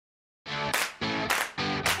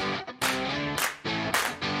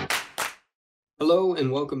Hello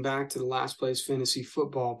and welcome back to the Last Place Fantasy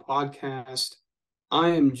Football Podcast. I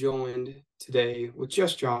am joined today with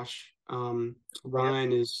just Josh. Yep.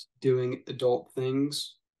 Ryan is doing adult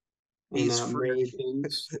things and He's free. married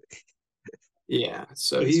things. Yeah,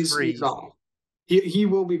 so He's he's free. off. He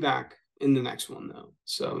will be back in the next one though.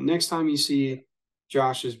 So next time you see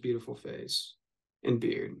Josh's beautiful face and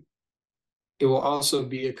beard, it will also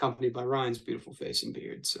be accompanied by Ryan's beautiful face and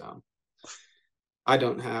beard. So I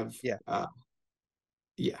don't have Yeah.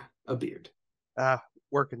 yeah, a beard. Uh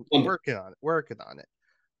working One day. working on it. Working on it.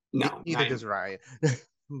 No, Neither not does anymore. Ryan.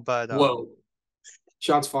 But Whoa.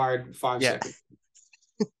 Shots fired, five yeah, seconds.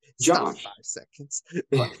 it's not Josh. 5 seconds.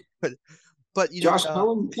 But but but Josh,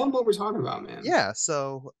 tell him what we're talking about, man. yeah,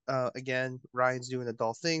 so again, Ryan's doing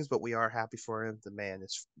adult things, but we are happy for him. The man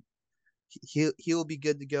is he'll be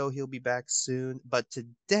good to go. He'll be back soon. But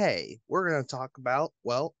today we're gonna talk about,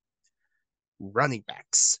 well, running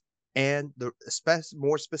backs and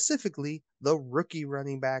more specifically the rookie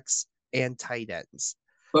running backs and tight ends.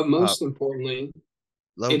 But Uh, most importantly,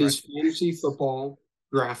 low it run. is fantasy football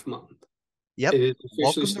draft month. Yep. It is officially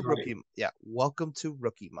Welcome to rookie. starting. Yeah. Welcome to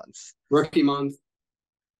rookie month. Rookie month.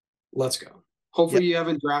 Let's go. Yep. Hopefully you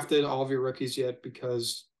haven't drafted all of your rookies yet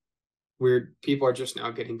because weird people are just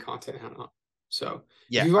now getting content out. So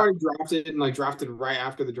if Yeah. you've already drafted and like drafted right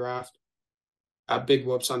after the draft, big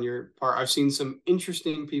whoops on your part. I've seen some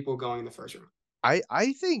interesting people going in the first round.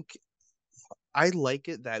 I think I like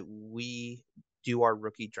it that we do our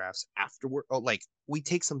rookie drafts afterward. Oh, like we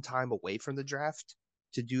take some time away from the draft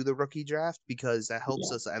to do the rookie draft because that helps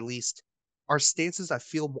Yeah. us at least our stances I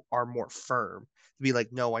feel are more firm to be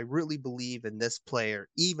like, no, I really believe in this player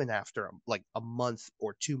even after like a month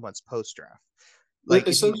or 2 months post draft. Like if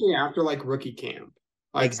you Essentially after like rookie camp,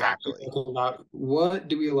 like after exactly. talking about what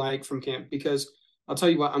do we like from camp, because I'll tell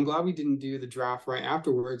you what, I'm glad we didn't do the draft right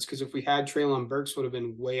afterwards, because if we had Traylon Burks would have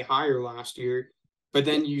been way higher last year. But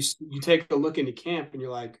Yeah. then you take a look into camp and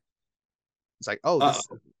you're like, It's like, oh, this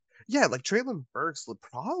oh, yeah, like Traylon Burks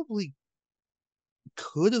probably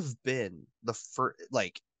could have been the first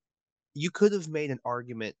like you could have made an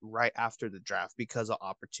argument right after the draft because of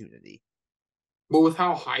opportunity. but with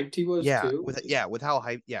how hyped he was Yeah, too. with how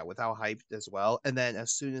hyped as well. And then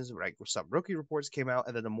as soon as like some rookie reports came out,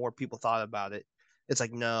 and then the more people thought about it, it's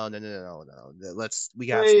like no, no, no, no, no. We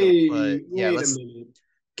gotta still put Wait a let's minute,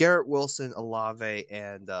 Garrett Wilson, Olave,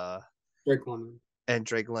 Drake London, and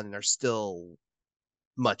Drake London are still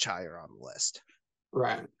much higher on the list.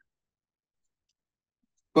 right?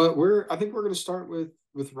 But I think we're going to start with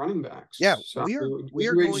running Yeah, backs. So we you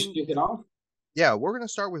are ready to just going kick it off? yeah, we're going to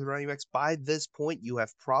start with running backs. By this point, you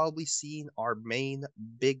have probably seen our main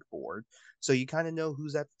big board. So you kind of know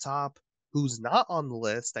who's at the top, who's not on the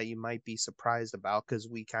list that you might be surprised about because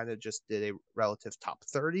we kind of just did a relative top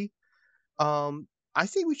 30. I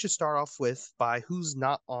think we should start off with by who's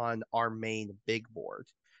not on our main big board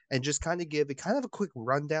and just kind of give a kind of a quick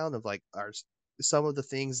rundown of like our some of the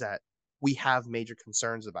things that we have major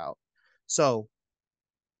concerns about. So,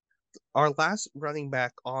 our last running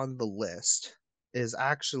back on the list is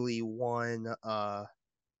actually one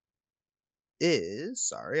is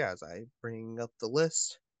sorry as I bring up the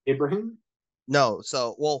list. Abraham No,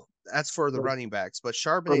 so well that's for the or, running backs, but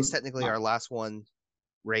Charbonnet or is technically our last one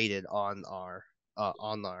rated on our ah,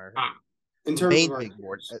 in terms of main our big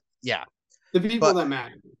board. Yeah, the people but that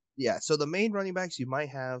matter. yeah, so the main running backs you might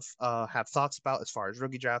have thoughts about as far as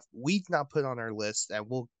rookie draft, we've not put on our list, and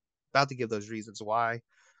we'll about to give those reasons why.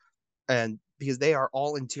 And because they are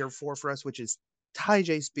all in tier 4 for us, which is Ty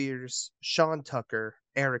J. Spears, Sean Tucker,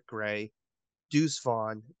 Eric Gray, Deuce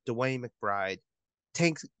Vaughn, Dwayne McBride,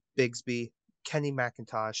 Tank Bigsby, Kenny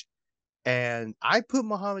McIntosh, and I put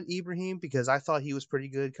Muhammad Ibrahim because I thought he was pretty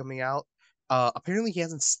good coming out. Apparently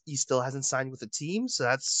he still hasn't signed with the team, so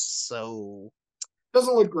that's so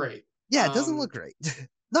Doesn't look great. yeah, it doesn't look great.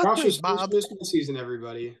 Not Josh's great, first Bob. miss of the season,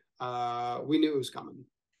 everybody. We knew it was coming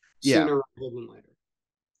Yeah, sooner rather than later.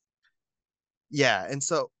 yeah, and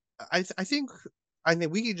so I think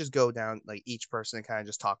we could just go down like each person and kind of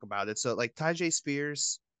just talk about it. So like Ty J.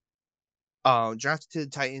 Spears, drafted to the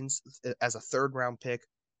Titans as a third round pick.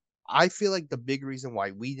 I feel like the big reason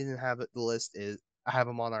why we didn't have it the list is have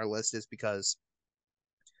him on our list is because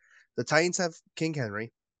the Titans have King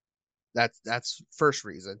Henry. That's first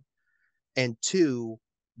reason, and two,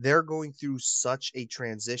 they're going through such a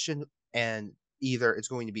transition, and either it's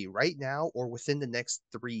going to be right now or within the next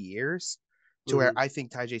 3 years, to where Mhm. I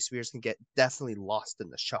think Ty J Spears can get definitely lost in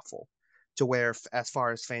the shuffle, to where as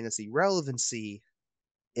far as fantasy relevancy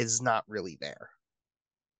is not really there.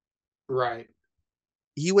 Right.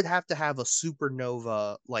 He would have to have a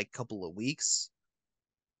supernova like couple of weeks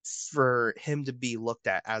for him to be looked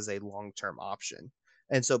at as a long term option.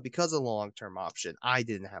 And so, because of the long term option, I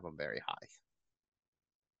didn't have him very high.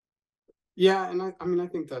 Yeah, and I mean, I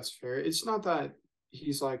think that's fair. It's not that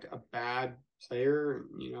he's like a bad player,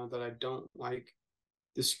 that I don't like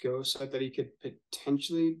the skill set that he could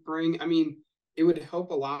potentially bring. I mean, it would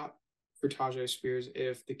help a lot for Tajay Spears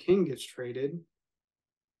if the King gets traded,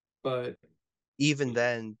 but Even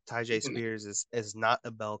then, Tyjae even Spears is not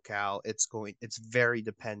a bell cow. It's very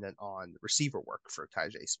dependent on receiver work for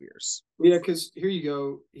Tyjae Spears. yeah, because here you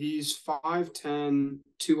go. He's 5'10",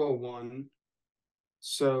 201.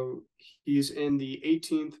 So he's in the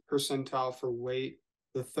 18th percentile for weight,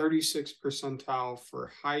 the 36th percentile for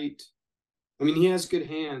height. I mean, he has good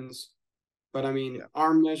hands, but I Yeah. mean,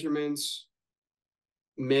 arm measurements,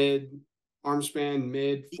 mid, arm span,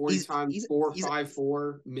 mid, 40 He's times he's four, he's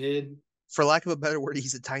 5'4", mid. for lack of a better word,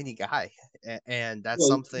 he's a tiny guy, and that's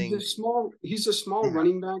Yeah, he's a something. small he's a small Yeah,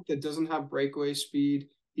 running back that doesn't have breakaway speed.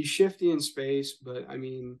 He's shifty in space, but I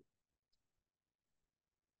mean,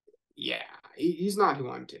 yeah, he's not who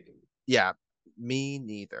I'm taking. yeah, me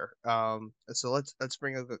neither. So let's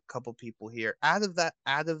bring up a couple people here. Out of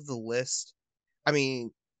the list, I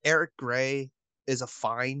mean, Eric Gray is a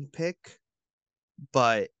fine pick,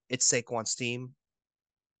 but it's Saquon's team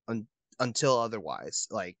un, until otherwise.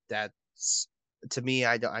 Like that's to me,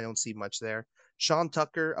 I don't see much there. Sean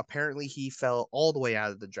Tucker, apparently he fell all the way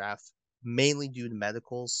out of the draft, mainly due to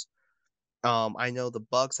medicals. I know the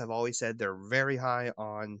Bucks have always said they're very high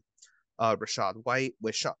on Rashad White,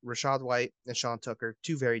 with Rashad White and Sean Tucker,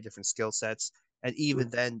 two very different skill sets. And even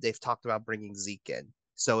then, they've talked about bringing Zeke in.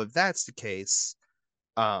 So if that's the case,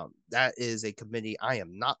 that is a committee I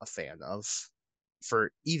am not a fan of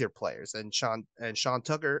for either players. And Sean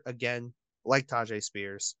Tucker again, like Tajay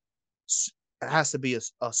Spears, has to be a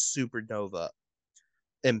supernova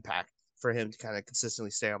impact for him to kind of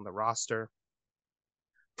consistently stay on the roster.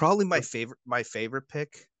 Probably my favorite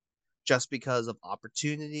pick, just because of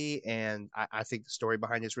opportunity, and I think the story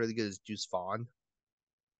behind it is really good. Is Juice Vaughn?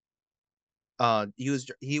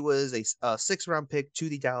 He was a 6th round pick to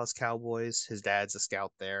the Dallas Cowboys. His dad's a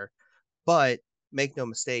scout there, but make no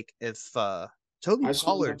mistake, if Tony I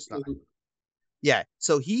saw that Pollard's not, yeah,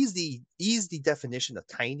 so he's the definition of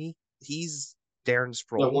tiny. He's Darren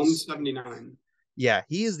the Sproles. 179. Yeah,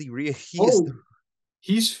 he is the he is the Oh,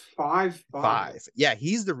 he's 5'5". 5. Yeah,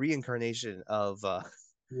 he's the reincarnation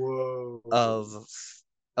Whoa. of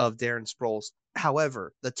of Darren Sproles.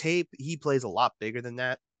 However, the tape he plays a lot bigger than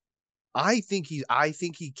that. I think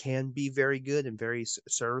he can be very good and very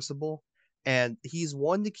serviceable, and he's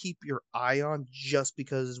one to keep your eye on just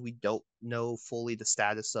because we don't know fully the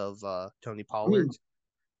status of Tony I Pollard. mean,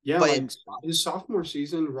 yeah, But like his sophomore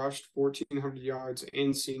season rushed 1,400 yards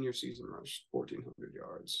and senior season rushed 1,400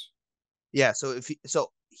 yards. yeah, so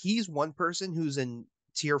he's one person who's in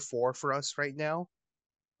tier 4 for us right now.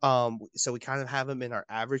 So we kind of have him in our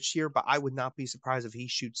average tier, but I would not be surprised if he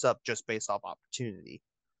shoots up just based off opportunity,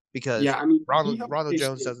 because Yeah, I mean, he helped Ronald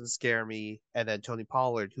Jones K-State. doesn't scare me, and then Tony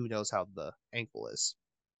Pollard, who knows how the ankle is.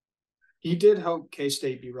 He did help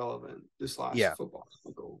K-State be relevant this last Yeah, football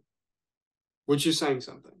cycle, which is saying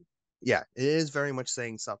something. yeah, it is very much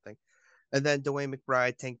saying something. And then Dwayne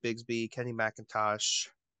McBride, Tank Bigsby, Kenny McIntosh,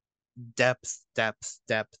 depth, depth,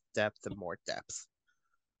 depth, depth, and more depth.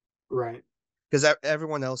 Right. Because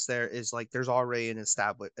everyone else there is like there's already an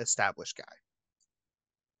established guy.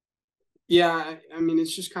 Yeah, I mean,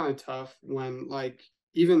 it's just kind of tough when, like,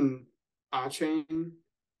 even Achain,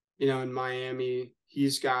 in Miami,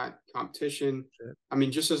 he's got competition. I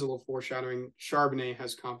mean, just as a little foreshadowing, Charbonnet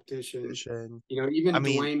has competition. Vision. I Even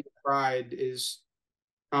mean, Dwayne McBride is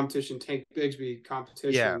competition. Tank Bigsby yeah.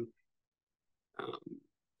 competition.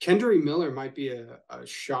 Kendry Miller might be a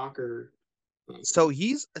shocker. So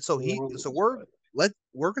he's so he so But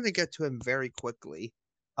we're gonna get to him very quickly.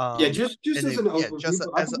 yeah, Um, just and as then an yeah, overview, just but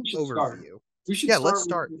I as think an we should start. overview. We should Yeah, let's start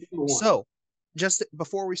with start. number one. So just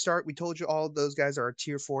before we start, we told you all of those guys are our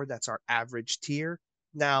tier 4. That's our average tier.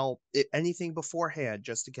 Now, anything beforehand,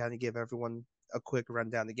 just to kind of give everyone a quick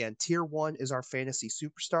rundown again. Tier 1 is our fantasy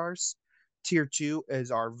superstars. Tier 2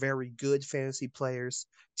 is our very good fantasy players.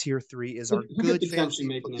 Tier 3 is our Who could good potentially fantasy,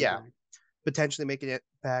 make an yeah, impact? potentially making an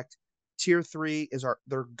impact. Tier 3 is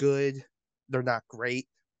they're good, they're not great,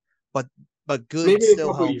 but good Maybe in a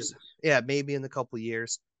still couple years. helps. Yeah, maybe in a couple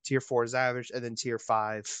years. Tier 4 is average, and then tier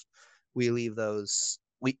 5, we leave those.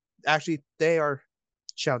 We actually they are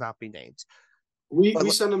shall not be named. We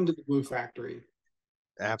But send them to the Blue Factory.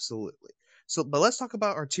 absolutely. So, but let's talk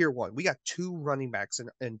about our tier 1. We got two running backs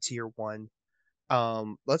in tier 1.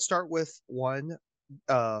 Let's start with one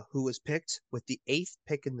who was picked with the eighth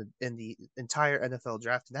pick in the entire NFL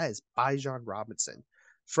draft, and that is Bijan Robinson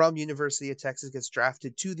from University of Texas. Gets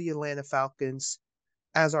drafted to the Atlanta Falcons.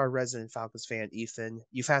 As our resident Falcons fan, Ethan,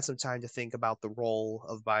 you've had some time to think about the role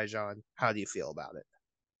of Bijan. How do you feel about it?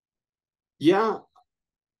 Yeah,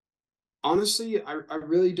 honestly, I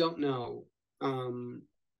really don't know.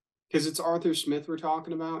 Because it's Arthur Smith we're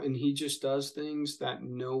talking about, and he just does things that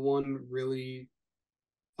no one really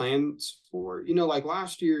plans for. Like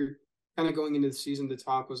last year, kind of going into the season, the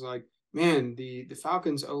talk was like, man, the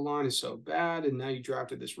Falcons O line is so bad, and now you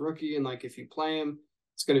drafted this rookie, and like if you play him,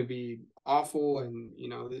 it's going to be awful, and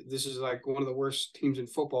this is like one of the worst teams in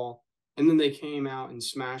football. And then they came out and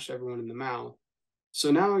smashed everyone in the mouth.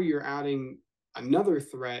 So now you're adding another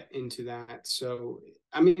threat into that. So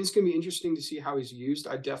I mean, it's going to be interesting to see how he's used.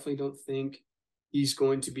 I definitely don't think he's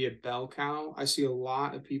going to be a bell cow. I see a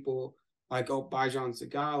lot of people like, oh, Bijan's the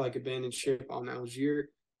guy, like abandon ship on Algier.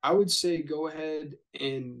 I would say go ahead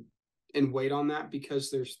and wait on that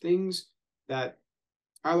because there's things that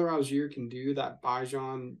Tyler Algier can do that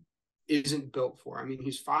Bijan isn't built for. I mean,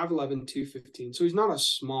 he's 5'11, 215, so he's not a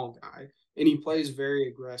small guy, and he plays very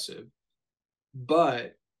aggressive.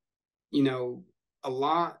 But, you know, a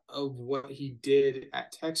lot of what he did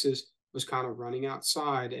at Texas was kind of running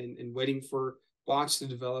outside and waiting for blocks to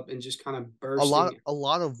develop and just kind of bursting. A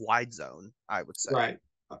lot of wide zone, I would say. Right.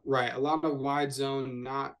 Right. A lot of wide zone,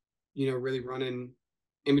 not, really running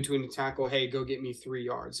in between the tackle. Hey, go get me 3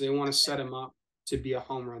 yards. They want to set him up to be a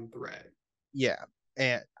home run threat. Yeah.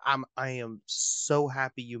 And I am so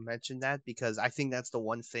happy you mentioned that because I think that's the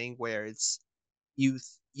one thing where it's you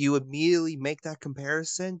you immediately make that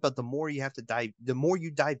comparison, but the more you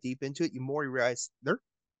dive deep into it, you more you realize they're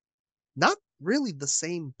not really the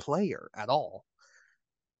same player at all.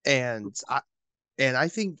 And I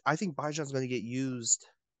think Bijan's going to get used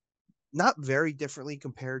not very differently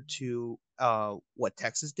compared to what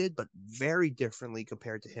Texas did, but very differently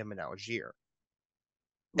compared to him in Algier.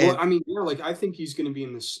 Well, And I mean, yeah, like I think he's going to be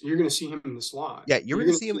in this. You're going to see him in the slot. yeah, you're You're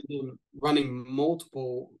going to going to see him. see him running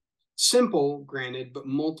multiple, simple, granted, but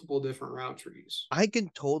multiple different route trees. I can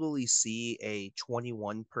totally see a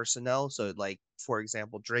 21 personnel. So, like, for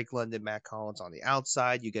example, Drake London, Matt Collins on the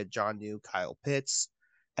outside. You get John New, Kyle Pitts.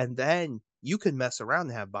 And then you can mess around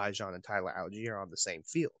and have Bijan and Tyler Algier on the same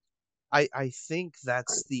field. I think Right.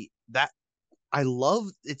 that I love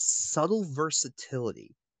its subtle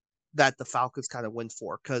versatility that the Falcons kind of went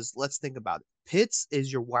for. Because let's think about it. Pitts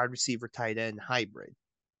is your wide receiver tight end hybrid,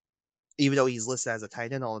 even though he's listed as a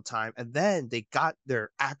tight end all the time. And then they got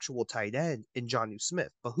their actual tight end in Jonnu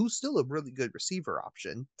Smith, but who's still a really good receiver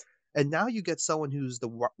option. And now you get someone who's the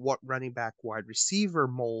running back wide receiver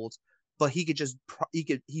mold, but he's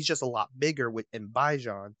just a lot bigger with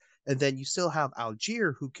Bijan. And then you still have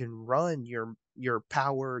Algier who can run your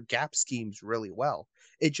power gap schemes really well.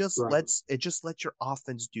 Right. It just lets your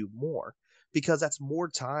offense do more because that's more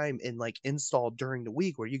time in like install during the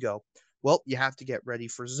week where you go, well, you have to get ready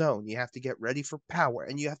for zone, you have to get ready for power,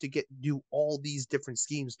 and you have to do all these different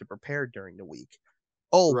schemes to prepare during the week.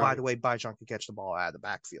 Oh, by the Right. way, Bijan can catch the ball out of the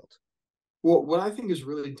backfield. Well, what I think is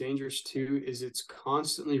really dangerous too is it's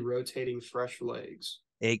constantly rotating fresh legs.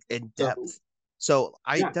 In So depth. So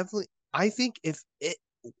yeah, I think if it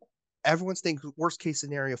everyone's thinking worst case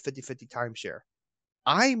scenario 50-50 timeshare.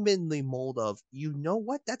 I'm in the mold of, you know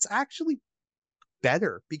what? That's actually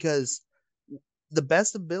better because the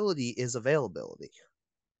best ability is availability.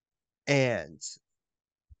 And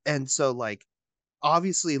so like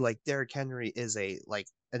obviously like Derrick Henry is a like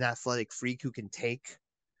an athletic freak who can take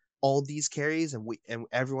all these carries and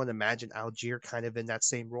everyone imagine Algier kind of in that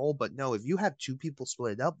same role. But no, if you have two people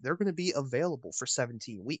split up, they're going to be available for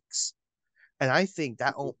 17 weeks. And I think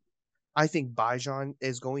Bijan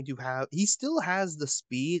is going to he still has the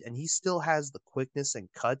speed and he still has the quickness and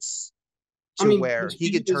cuts I to mean, where the he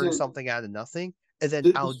speed could turn isn't something out of nothing. And then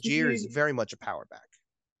the Algier is speed very much a power back.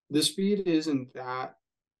 the speed isn't that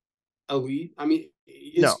elite. I mean,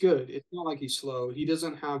 it's No, good. It's not like he's slow. He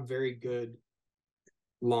doesn't have very good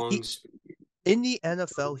long he speed. in the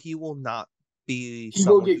NFL, he will not be He will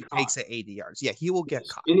someone who get takes caught. it 80 yards. Yeah, he will get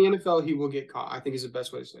Yes. caught. In the NFL, he will get caught, I think is the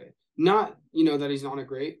best way to say it. Not, that he's not a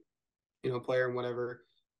great, player and whatever,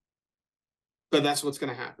 but that's what's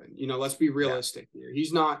going to happen. Let's be Yeah. realistic here.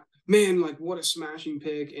 He's not, man, like what a smashing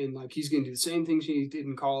pick. And like he's going to do the same things he did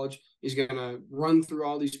in college. He's going to run through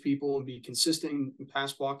all these people and be consistent in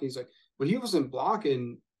pass blocking. He's like, but he wasn't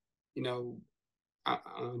blocking, you know,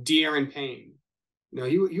 De'Aaron Payne.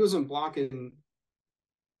 He wasn't blocking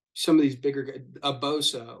some of these bigger guys, a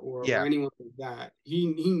Bosa or Yeah. anyone like that.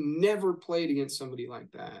 He never played against somebody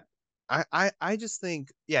like that. I just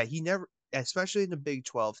think, yeah, he never. especially in the Big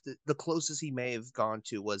 12, the closest he may have gone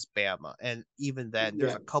to was Bama, and even then,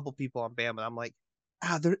 there's Yeah. a couple people on Bama. I'm like,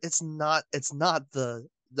 it's not the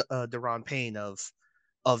Deron Payne of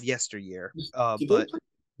yesteryear. Did they But play?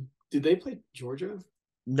 Did they play Georgia?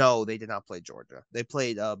 no, they did not play Georgia. They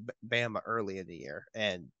played Bama early in the year,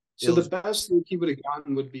 and it So the was best that he would have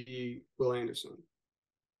gotten would be Will Anderson.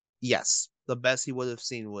 yes, the best he would have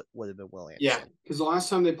seen would have been Will Yeah, Anderson. because the last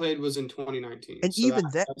time they played was in 2019, And so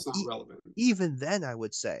that's not relevant. even then, I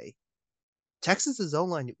would say Texas's O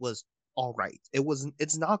line was all right.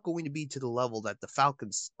 It's not going to be to the level that the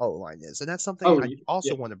Falcons O line is, and that's something Oh I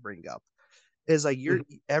also yeah. want to bring up. Is like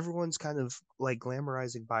Mhm. everyone's kind of like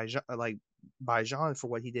glamorizing by Jean for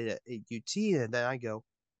what he did at UT, and then I go,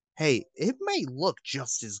 hey, it may look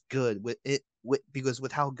just as good because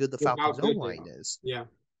with how good the With how Falcons O good they line are. is. Yeah.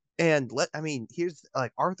 And I mean, here's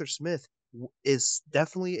like Arthur Smith is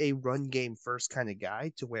definitely a run game first kind of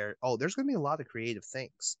guy to where, oh, there's going to be a lot of creative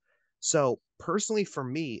things. So, personally, for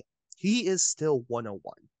me, he is still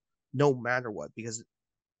 101 no matter what, because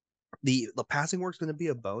the passing work's going to be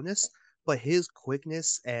a bonus, but his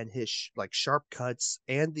quickness and his like sharp cuts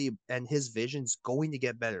and his vision's going to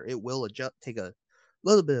get better. It will take a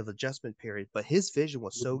little bit of adjustment period, but his vision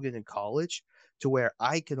was so Mhm. good in college to where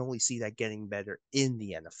I can only see that getting better in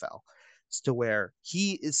the NFL. It's to where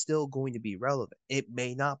he is still going to be relevant. It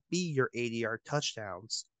may not be your 80-yard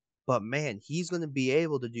touchdowns, but man, he's going to be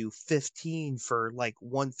able to do 15 for like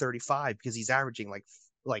 135 because he's averaging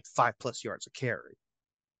like 5+ yards a carry.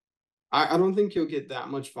 I don't think he'll get that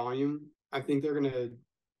much volume. I think they're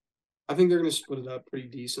gonna split it up pretty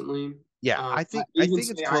decently. Yeah, I I even think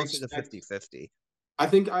it's say closer to 50-50. I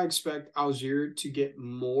think I expect Algier to get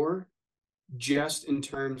more just in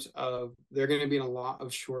terms of they're going to be in a lot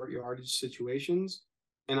of short yardage situations,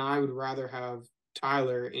 and I would rather have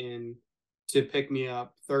Tyler in to pick me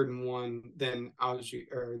up 3rd and 1 than Algier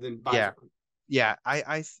or than Yeah. Bijan. Yeah,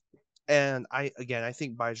 and I again I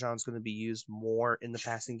think Bijan's going to be used more in the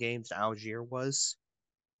passing games than Algier was.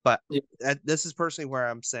 But Yeah, this is personally where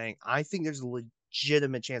I'm saying I think there's a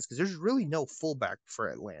legitimate chance because there's really no fullback for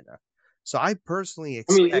Atlanta. So I personally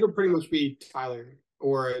I mean expect it'll pretty much be Tyler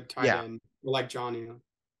or a tight yeah, end or like Johnny.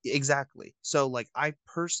 exactly. So like I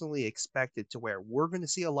personally expect it to where we're going to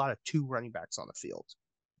see a lot of two running backs on the field.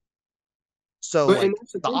 So But and like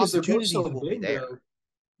that's the the thing is they're both so opportunities will be big there. though.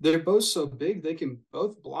 They're both so big they can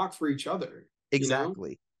both block for each other. You know.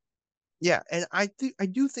 Exactly. Yeah, and I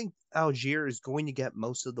do think Algier is going to get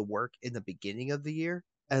most of the work in the beginning of the year,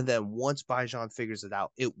 and then once Bijan figures it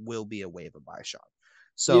out, it will be a wave of Bijan. Yeah,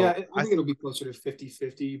 So I think it'll be closer to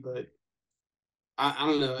 50-50, but I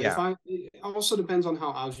don't know. If yeah, I it also depends on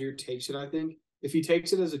how Algier takes it, I think. If he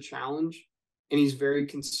takes it as a challenge and he's very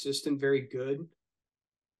consistent, very good,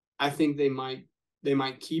 I think they might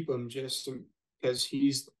keep him just because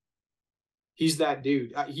he's that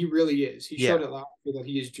dude. He really is. He showed yeah, it last year that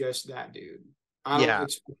he is just that dude. I don't yeah.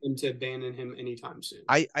 expect them to abandon him anytime soon.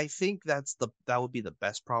 I think that would be the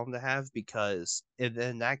best problem to have because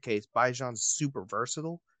in that case, Bijan's super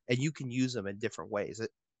versatile and you can use him in different ways.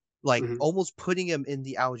 Like Mhm. almost putting him in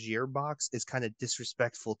the Algier box is kind of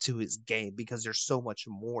disrespectful to his game because there's so much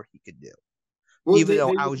more he could do. Well, Even they though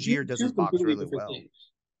they do Algier does two his box completely really different well.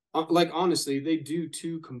 things. Like honestly, they do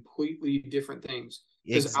two completely different things.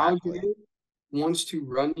 Because Exactly. Algier wants to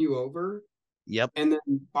run you over, Yep. and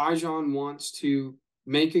then Bajan wants to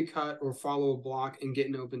make a cut or follow a block and get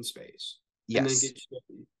an open space, and then Yes. get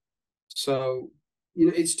chippy. So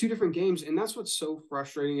it's two different games, and that's what's so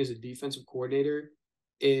frustrating as a defensive coordinator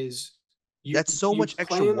is you That's so you much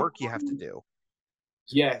extra plan work you have to on do.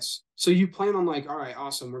 yes. So you plan on like, all right,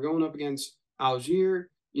 awesome. We're going up against Algier.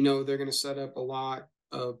 They're going to set up a lot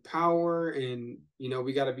of power, and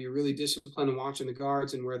we got to be really disciplined and watching the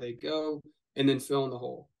guards and where they go, and then fill in the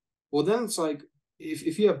hole. Well, then it's like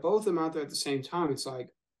if you have both of them out there at the same time, it's like,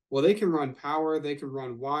 well, they can run power, they can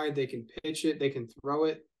run wide, they can pitch it, they can throw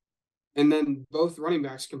it, and then both running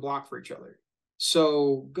backs can block for each other.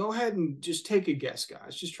 So go ahead and just take a guess,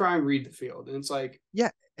 guys. Just try and read the field. And it's like, Yeah,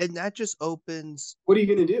 and that just opens what are you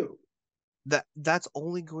going to do? that's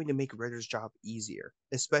only going to make Ritter's job easier,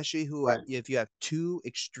 especially Right. if you have two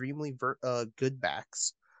extremely good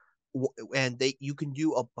backs and they you can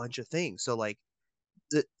do a bunch of things. So like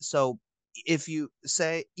so if you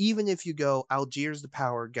say even if you go Algiers the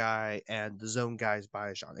power guy and the zone guys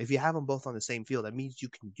Bajan, if you have them both on the same field, that means you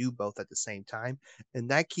can do both at the same time, and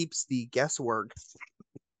that keeps the guesswork.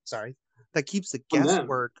 Sorry, that keeps the On them.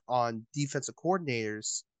 guesswork on defensive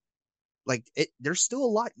coordinators. Like there's still a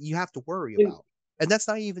lot you have to worry And about, and that's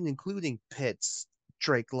not even including Pitts,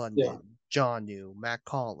 Drake yeah. London, John New, Matt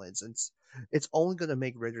Collins, and it's only going to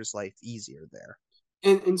make Ritter's life easier there.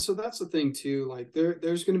 And so that's the thing too. Like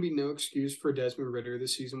there's going to be no excuse for Desmond Ritter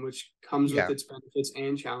this season, which comes with Yeah. its benefits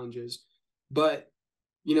and challenges. But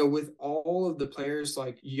with all of the players,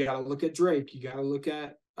 like you got to look at Drake, you got to look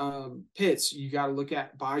at Pitts, you got to look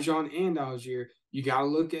at Bajan and Algier, you got to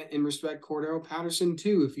look at and respect Cordell Patterson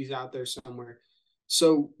too if he's out there somewhere.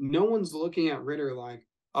 So no one's looking at Ritter like,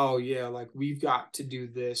 oh yeah, like we've got to do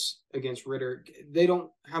this against Ritter. They don't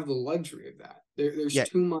have the luxury of that. There's Yeah,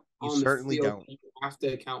 too much you on the certainly field don't. that you have to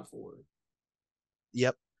account for.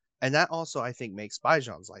 Yep. And that also, I think, makes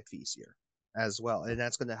Bijan's life easier as well. And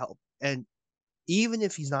that's going to help. And even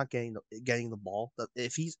if he's not getting the ball,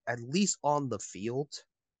 if he's at least on the field,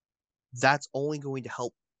 that's only going to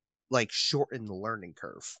help like shorten the learning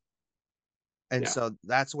curve. And Yeah. so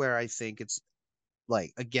that's where I think it's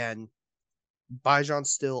like again,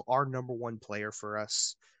 Bijan's still our number one player for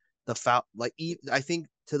us. I think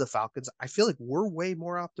to the Falcons, I feel like we're way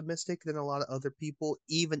more optimistic than a lot of other people,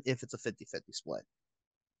 even if it's a 50-50 split.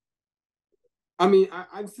 I mean,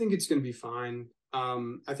 I think it's going to be fine.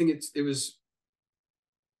 I think it was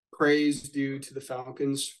praise due to the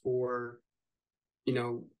Falcons for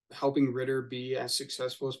helping Ritter be as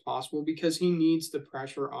successful as possible because he needs the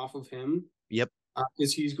pressure off of him Yep.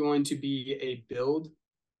 because he's going to be a build.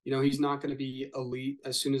 He's not going to be elite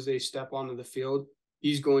as soon as they step onto the field.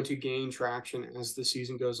 He's going to gain traction as the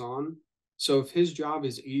season goes on. So if his job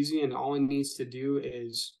is easy and all he needs to do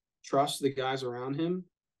is trust the guys around him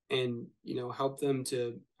and help them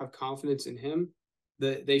to have confidence in him,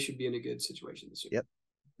 that they should be in a good situation this year. Yep.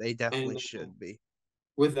 They definitely And should be.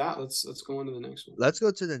 with that, let's go on to the next one. Let's go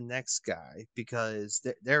to the next guy because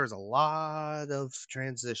there is a lot of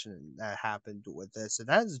transition that happened with this, and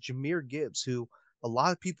that is Jahmyr Gibbs, who a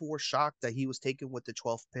lot of people were shocked that he was taken with the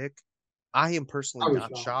 12th pick. I am personally I was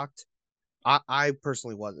not shocked. shocked. I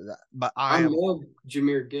personally wasn't that, but I I am. love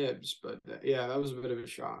Jahmyr Gibbs, but yeah, that was a bit of a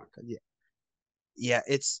shock. Yeah, yeah.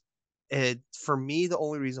 For me. The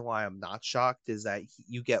only reason why I'm not shocked is that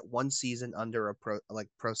you get one season under a pro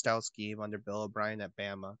style scheme under Bill O'Brien at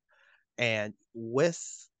Bama, and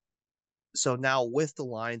now with the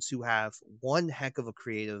Lions who have one heck of a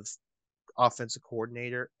creative offensive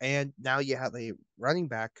coordinator, and now you have a running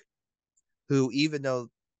back who, even though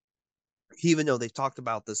they've talked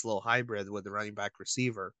about this little hybrid with the running back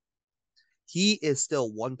receiver, he is still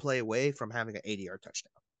one play away from having an 80-yard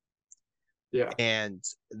touchdown. Yeah. And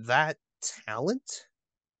that talent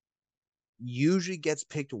usually gets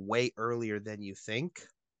picked way earlier than you think.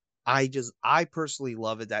 I personally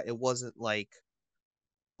love it that it wasn't like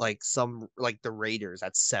the Raiders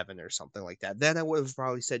at 7 or something like that. Then I would have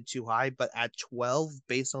probably said too high, but at 12,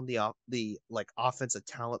 based on the like offensive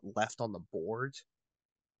talent left on the board,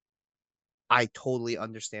 I totally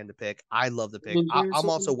understand the pick. I love the I pick. mean, I'm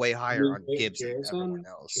also JSN, way I higher mean, on Gibbs than everyone JSN,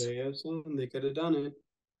 else. JSN, they could have done it.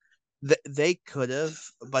 They could have,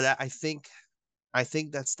 but I think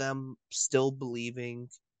that's them still believing.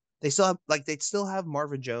 They still have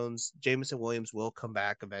Marvin Jones. Jameson Williams will come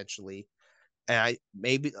back eventually. And I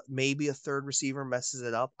maybe a third receiver messes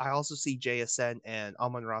it up. I also see JSN and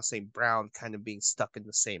Amon-Ra St. Brown kind of being stuck in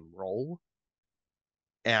the same role.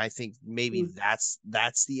 And I think maybe Hmm.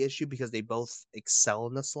 that's the issue because they both excel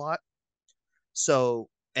in the slot. So,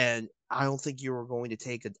 and I don't think you were going to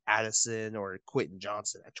take an Addison or a Quentin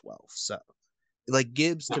Johnson at 12. So, like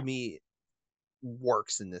Gibbs to No, me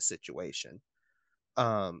works in this situation.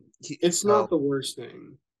 it's not So the worst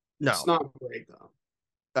thing. It's no. not great though.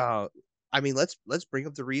 Uh, I mean, let's bring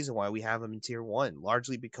up the reason why we have him in tier one,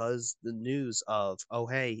 largely because the news of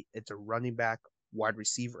hey, it's a running back wide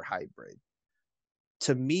receiver hybrid.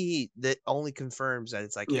 To me, that only confirms that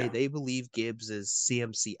it's like, hey, Yeah. they believe Gibbs is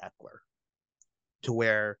CMC Eckler, to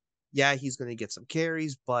where yeah, he's going to get some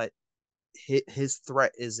carries, but his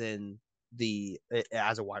threat is in the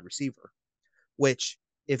as a wide receiver. Which,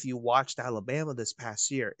 if you watched Alabama this past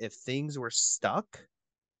year, if things were stuck,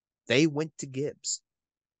 they went to Gibbs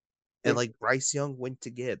and Yeah. like Bryce Young went to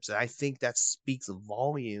Gibbs. And I think that speaks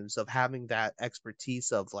volumes of having that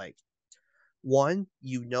expertise of like one,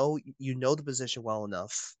 you know the position well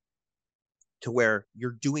enough to where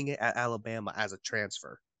you're doing it at Alabama as a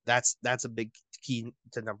transfer. That's a big key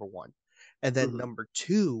to number one. And then Hmm. number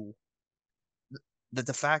two, that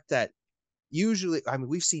the fact that usually, I mean,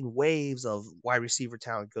 we've seen waves of wide receiver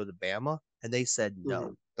talent go to Bama, and they said Hmm.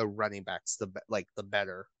 no, the running back's the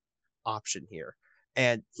better option here.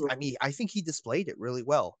 And I Right. mean, I think he displayed it really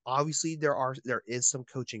well. Obviously, there is some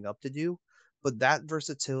coaching up to do, but that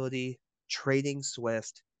versatility, trading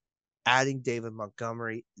Swift, adding David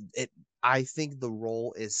Montgomery, I think the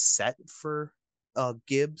role is set for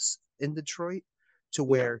Gibbs in Detroit. to Yeah.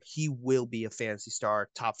 where he will be a fantasy star,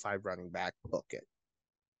 top 5 running back. Book it.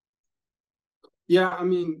 Yeah, I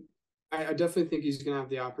mean, I definitely think he's gonna have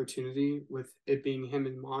the opportunity with it being him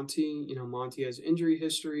and Monty. You know, Monty has injury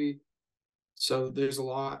history, so there's a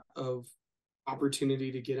lot of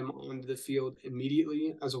opportunity to get him onto the field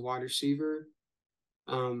immediately as a wide receiver.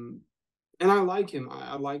 Um, and I like him.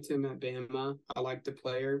 I liked him at Bama. I liked the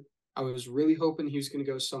player. I was really hoping he was going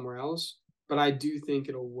to go somewhere else, but I do think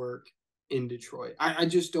it'll work in Detroit. I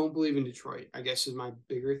just don't believe in Detroit, I guess is my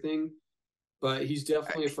bigger thing. But he's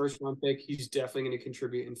definitely a first round pick. He's definitely going to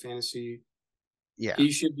contribute in fantasy. Yeah,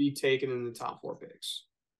 He should be taken in the top 4 picks.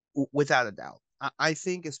 without a doubt. I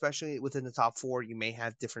think, especially within the top 4, you may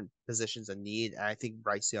have different positions of need. And I think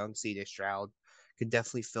Bryce Young, CJ Stroud could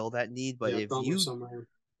definitely fill that need. Yeah, throw him somewhere.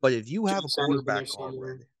 But if you have a Chase Sanders in there quarterback somewhere.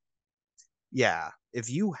 already, yeah, if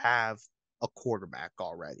you have a quarterback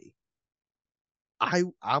already,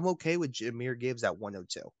 I'm okay with Jahmyr Gibbs at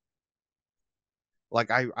 102. Like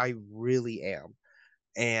I really am.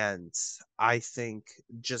 And I think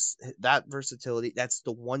just that versatility, that's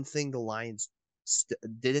the one thing the Lions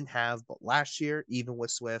didn't have, but last year, even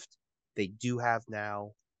with Swift, they do have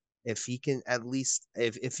now. If he can at least,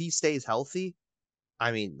 if he stays healthy,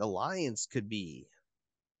 I mean, the Lions could be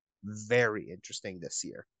very interesting this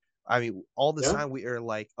year. I mean, all the Yeah, time we are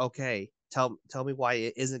like, okay, tell me why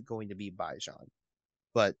it isn't going to be Bijan,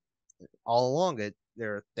 but all along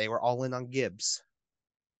they were all in on Gibbs.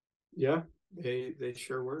 yeah, they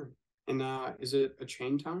sure were. And is it a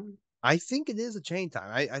chain time? I think it is a chain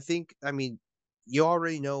time. I think, I mean, you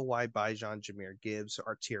already know why Bijan, Jahmyr Gibbs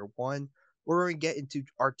are tier 1. We're going to get into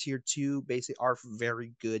our tier 2, basically our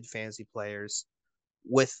very good fantasy players.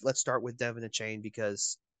 Let's start with Devin Chain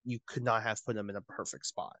because you could not have put him in a perfect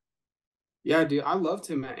spot. Yeah, dude, I loved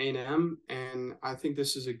him at A&M, and I think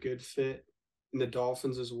this is a good fit in the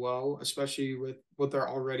Dolphins as well, especially with what they're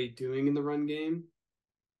already doing in the run game.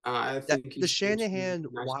 I That think the he's going to be Shanahan a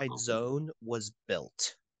nice wide compliment. zone was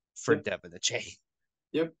built for Yep, Devin Chain.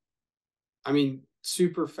 yep. I mean,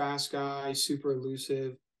 super fast guy, super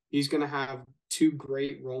elusive. He's going to have two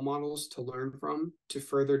great role models to learn from to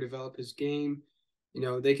further develop his game. You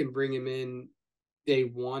know, they can bring him in day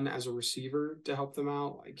one as a receiver to help them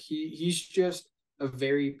out. Like he's just a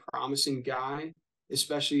very promising guy,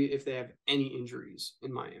 especially if they have any injuries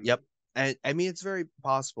in Yep. Miami. And I mean, it's very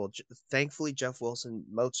possible. Thankfully, Jeff Wilson,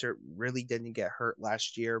 Mozart really didn't get hurt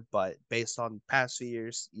last year, but based on past few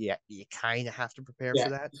years, yeah, you kind of have to prepare Yeah, for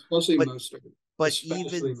that. especially But Mostert. even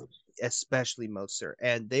Especially Mostert. especially Mozart,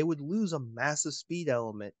 and they would lose a massive speed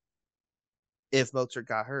element if Mozart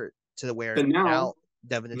got hurt to where But now, now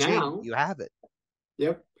Devin and Chain, now, you have it.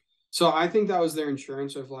 yep. So I think that was their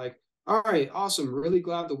insurance of like, all right, awesome. Really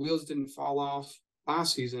glad the wheels didn't fall off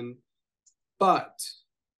last season, but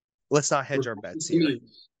Let's not hedge our regression bets to the here.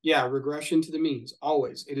 means. Yeah, regression to the means.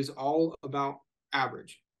 Always. It is all about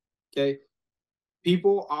average. Okay.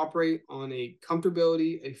 People operate on a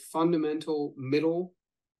comfortability, a fundamental middle,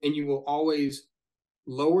 and you will always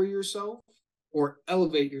lower yourself or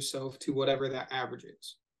elevate yourself to whatever that average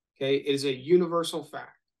is. Okay. It is a universal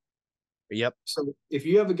fact. Yep. So if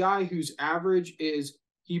you have a guy whose average is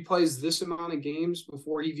he plays this amount of games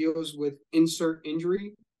before he deals with insert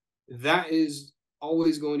injury, that is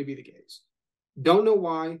always going to be the case. Don't know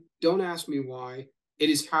why. Don't ask me why. It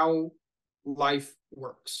is how life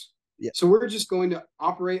works. Yeah. So we're just going to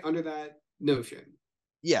operate under that notion.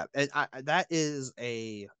 Yeah, and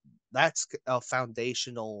that's a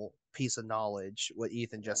foundational piece of knowledge what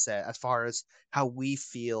Ethan just said as far as how we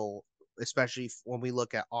feel, especially when we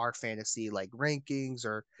look at our fantasy like rankings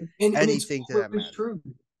or And it's anything to that always matter. true.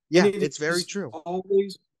 And Yeah, it it's very is true.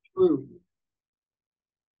 always true.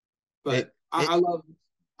 It But it I love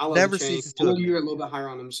the never chain. ceases I to know you're amaze a little me. bit higher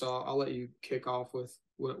on him, so I'll let you kick off with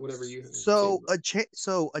whatever you have to say So about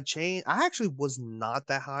a chain. I actually was not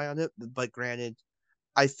that high on it, but granted,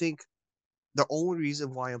 I think the only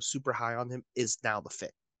reason why I'm super high on him is now the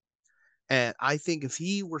fit. And I think if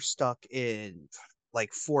he were stuck in,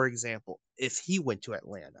 like, for example, if he went to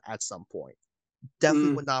Atlanta at some point, it.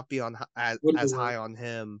 definitely would not be on Wouldn't as have high worked. on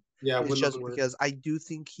him. Yeah, It's wouldn't just have worked. because I do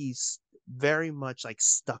think he's very much like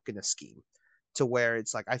stuck in a scheme to where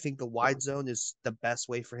it's like I think the Yeah, wide zone is the best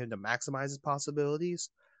way for him to maximize his possibilities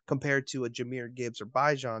compared to a Jahmyr Gibbs or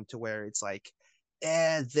Bijan to where it's like,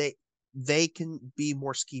 they can be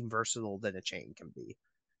more scheme versatile than a chain can be.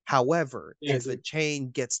 However, yeah, if a dude. chain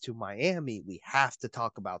gets to Miami, we have to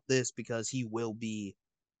talk about this because he will be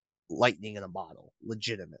lightning in a bottle,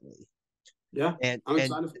 legitimately. Yeah, I'm And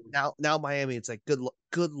excited for him. now Miami, it's like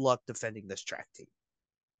good luck defending this track team.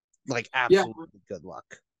 Like Yeah, absolutely good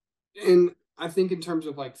luck. and I think in terms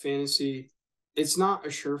of like fantasy, it's not a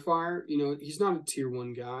surefire. He's not a tier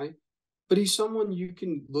one guy, but he's someone you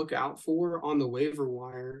can look out for on the waiver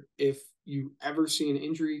wire if you ever see an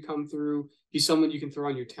injury come through. He's someone you can throw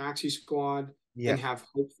on your taxi squad Yeah. and have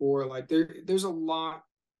hope for. Like there's a lot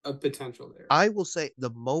of potential there. I will say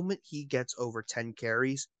the moment he gets over 10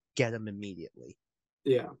 carries, get him immediately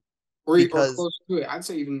Yeah. Or because close to it. I'd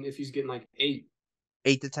say even if he's getting like 8.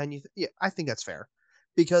 8 to 10, yeah, I think that's fair.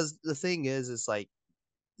 Because the thing is like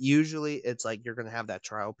usually it's like you're gonna have that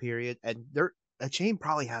trial period, and a chain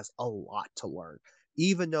probably has a lot to learn.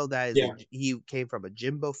 Even though Yeah, he came from a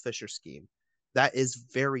Jimbo Fisher scheme, that is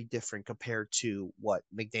very different compared to what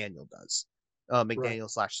McDaniel does, right, McDaniel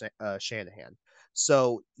slash Shanahan.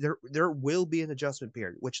 So there will be an adjustment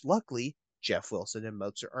period, which luckily Jeff Wilson and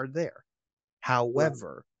Mozart are there. right.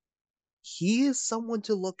 However, he is someone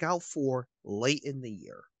to look out for late in the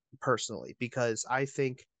year, personally, because I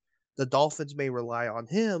think the Dolphins may rely on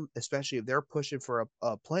him, especially if they're pushing for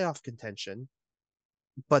a playoff contention,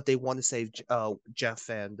 but they want to save Jeff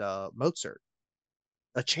and Mozart.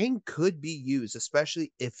 A chain could be used,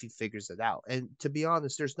 especially if he figures it out. And to be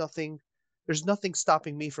honest, there's nothing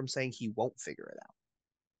stopping me from saying he won't figure it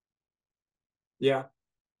Yeah.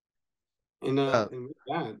 And out. and with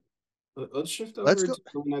that, let's shift Let's over go. to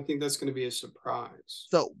someone I think that's going to be a surprise.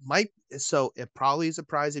 So it probably is a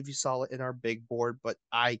surprise if you saw it in our big board, but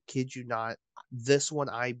I kid you not, this one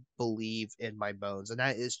I believe in my bones, and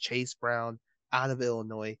that is Chase Brown out of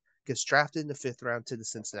Illinois, gets drafted in the 5th round to the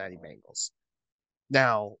Cincinnati Bengals.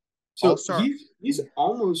 Now, All So Star, he's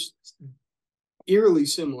almost eerily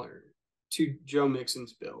similar to Joe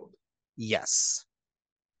Mixon's build, yes,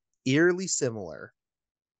 eerily similar.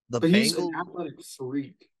 The but he's an Bengals, athletic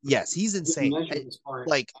freak, yes, man. he's His insane. measurements are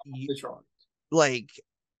Like off the chart. like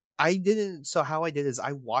I didn't. So how I did is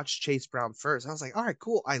I watched Chase Brown first. I was like, all right,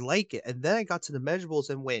 cool, I like it. And then I got to the measurables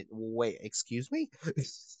and wait, excuse me?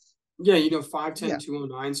 Yeah, 5'10", Yeah,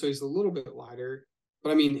 209, so he's a little bit lighter.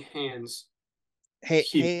 But I mean, hands,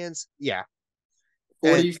 huge. hands, yeah,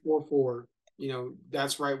 and 44.4.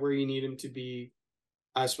 That's right where you need him to be,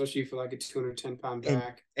 especially for like a 210-pound and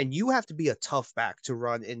back. and you have to be a tough back to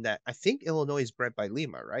run in that. I think Illinois is bred by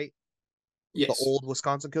Lima, right? The Yes. old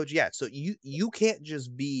Wisconsin coach. Yeah, so you can't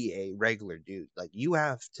just be a regular dude. Like you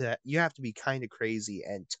have to be kind of crazy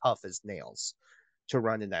and tough as nails to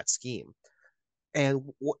run in that scheme.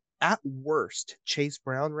 And at worst, Chase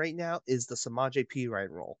Brown right now is the Samaje Perine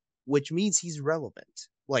role, which means he's relevant,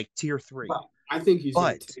 like tier three. But I think he's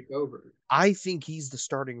going But to take over. I think he's the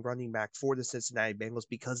starting running back for the Cincinnati Bengals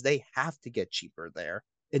because they have to get cheaper there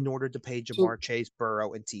in order to pay So Jamar Chase,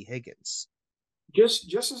 Burrow, and T. Higgins.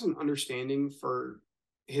 just as an understanding for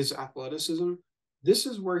his athleticism, this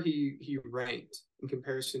is where he ranked in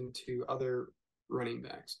comparison to other running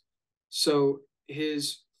backs. So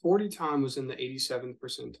his 40 time was in the 87th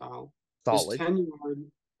percentile. His Solid,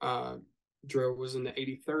 10-yard uh, drill was in the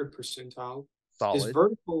 83rd percentile. His solid.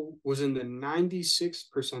 vertical was in the 96th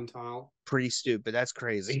percentile. Pretty stupid. That's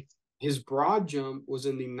crazy. His broad jump was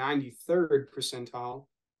in the 93rd percentile,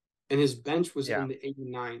 and his bench was Yeah. in the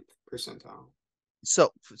 89th percentile.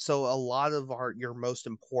 So a lot of your most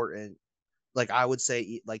important, like I would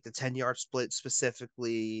say, like the 10-yard split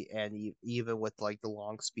specifically, and even with like the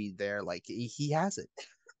long speed there, like he has it.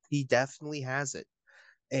 He definitely has it.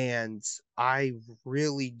 And I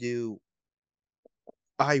really do.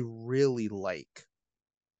 I really like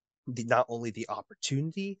not only the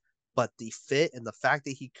opportunity, but the fit and the fact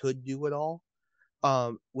that he could do it all.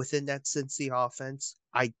 Within that Cincy offense,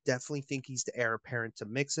 I definitely think he's the heir apparent to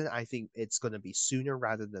Mixon. I think it's going to be sooner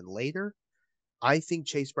rather than later. I think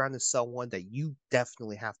Chase Brown is someone that you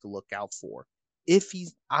definitely have to look out for.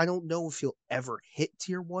 I don't know if he'll ever hit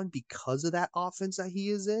tier one because of that offense that he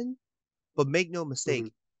is in, but make no Mhm.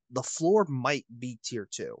 mistake, the floor might be tier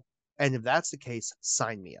two. And if that's the case,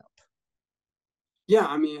 sign me up. Yeah,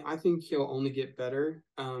 I mean, I think he'll only get better.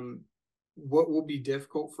 What will be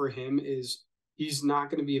difficult for him is he's not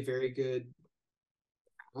going to be a very good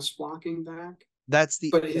pass blocking back, but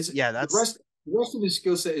Yeah, the rest of his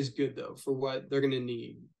skill set is good though for what they're going to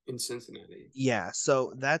need in Cincinnati. yeah.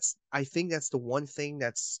 So I think that's the one thing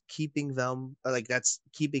that's keeping them, like, that's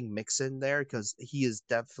keeping Mixon there because eh, he's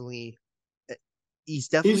He's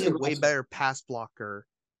definitely a way aggressive. better pass blocker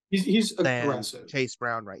He's than aggressive. Chase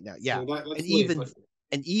Brown right now. Yeah. That's And the way to even put it.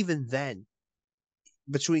 and even then,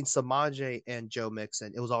 between Samaje and Joe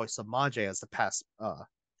Mixon, it was always Samaje as the pass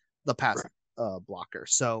Right. blocker.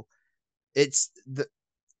 So it's the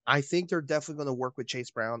I think they're definitely going to work with Chase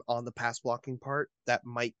Brown on the pass blocking part. That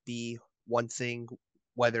might be one thing,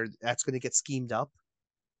 whether that's going to get schemed up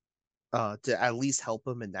to at least help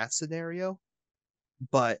him in that scenario.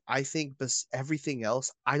 But I think everything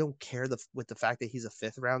else, I don't care with the fact that he's a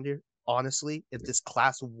fifth rounder. Honestly, if this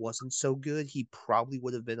class wasn't so good, he probably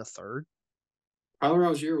would have been a third. Tyler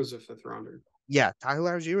Algier was a fifth rounder. Yeah,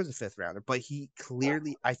 Tyler Algier was a fifth rounder, but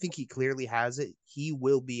I think he clearly has it. He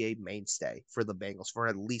will be a mainstay for the Bengals for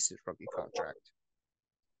at least his rookie contract.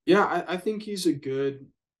 Yeah, I think he's a good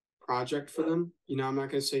project for them. I'm not going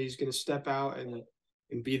to say he's going to step out and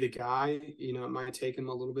be the guy. It might take him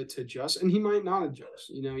a little bit to adjust, and he might not adjust.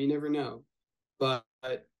 You never know. But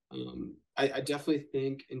I definitely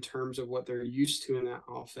think in terms of what they're used to in that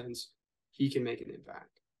offense, he can make an impact.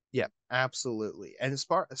 Yeah, absolutely. And as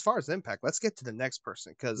far as impact, let's get to the next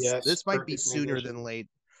person because Yes, this might be perfect sooner than transition. late.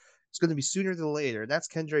 It's going to be sooner than later. That's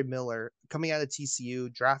Kendre Miller coming out of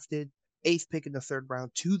TCU, drafted eighth pick in the third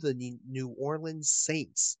round to the New Orleans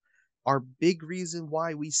Saints. Our big reason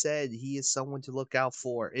why we said he is someone to look out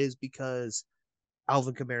for is because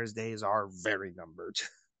Alvin Kamara's days are very numbered.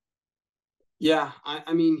 Yeah,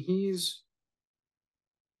 I mean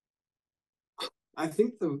I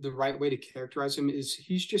think the right way to characterize him is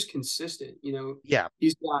he's just consistent. Yeah.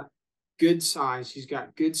 He's got good size, he's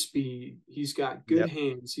got good speed, he's got good Yep.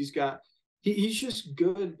 hands, he's just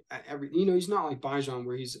good at he's not like Bajan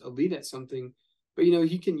where he's elite at something, but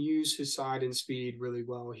he can use his side and speed really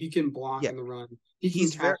well. He can block Yeah. in the run. He can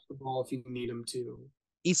He's very catch the ball if you need him to.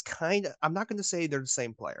 he's kind of I'm not going to say they're the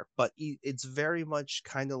same player, but it's very much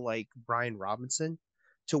kind of like Brian Robinson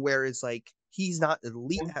to where it's like he's not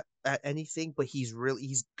elite Yeah, at anything, but he's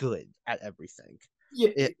good at everything. yeah,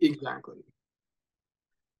 It exactly.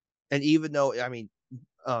 and even though I mean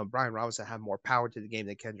Brian Robinson had more power to the game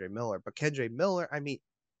than Kendre Miller, but Kendre Miller, I mean,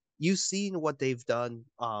 you've seen what they've done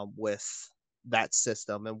with that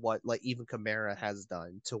system and what like even Kamara has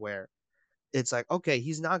done to where it's like, okay,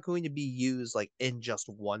 he's not going to be used like in just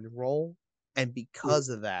one role. And Yeah. because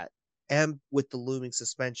of that, and with the looming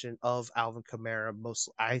suspension of Alvin Kamara,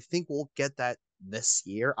 I think we'll get that this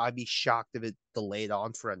year. I'd be shocked if it delayed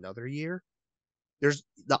on for another year. There's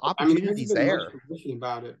the I mean, there hasn't opportunities been much there. promotion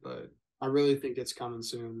about it, but I really think it's coming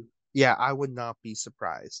soon. Yeah, I would not be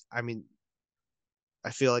surprised. I mean, I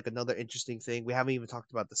feel like another interesting thing. We haven't even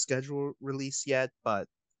talked about the schedule release yet, but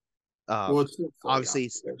Well, it's still fully obviously,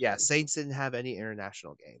 obvious there, yeah, so Saints didn't have any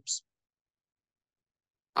international games.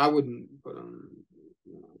 I wouldn't put them.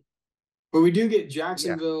 But we do get Yeah.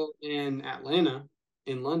 Jacksonville and Atlanta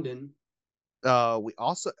in London. We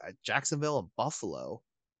also Jacksonville and Buffalo.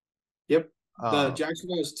 Yep. The Um,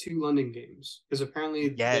 Jacksonville has two London games because apparently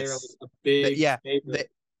they're like yes, a big yeah,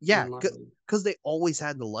 favorite yeah, in London. because they always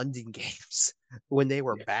had the London games when they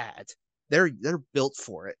were Yeah. bad. They're built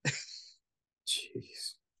for it.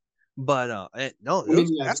 Jeez. But no, I mean,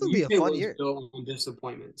 yeah, that's the gonna be a UK fun was year. built on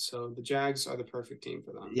disappointment, so the Jags are the perfect team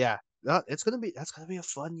for them. Yeah, no, that's gonna be a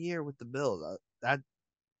fun year with the Bills. That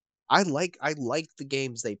I like the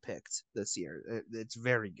games they picked this year. It's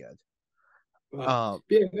very good. But Um,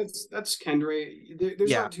 yeah, that's Kendra. There's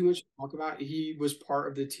yeah, not too much to talk about. He was part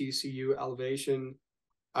of the TCU elevation.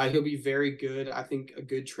 He'll be very good. I think a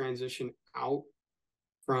good transition out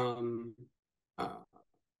from uh,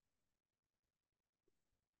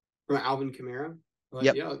 from Alvin Kamara. But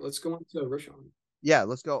yep, yeah, let's go on to Rashawn. yeah.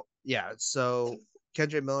 Let's go. Yeah, so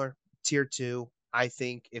Kendrick Miller, tier two. I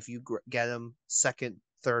think if you get him second,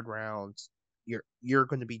 third round, you're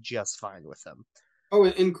going to be just fine with him. Oh,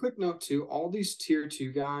 and quick note too, all these tier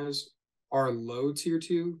two guys are low tier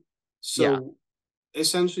two. Yeah, So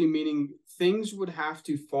essentially meaning things would have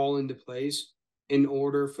to fall into place in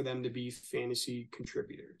order for them to be fantasy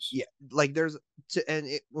contributors. yeah. Like there's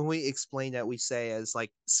when we explain that, we say as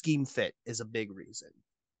like scheme fit is a big reason.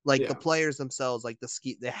 Like the Yeah. players themselves, like the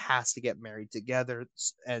ski, they has to get married together,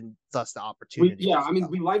 and thus the We opportunity yeah, as I mean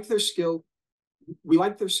well. we like their skill. We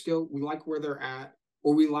like their skill, we like where they're at,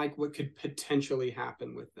 or we like what could potentially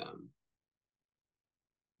happen with them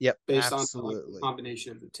Yep, based on like the absolutely.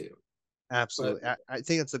 combination of the two. But Absolutely. I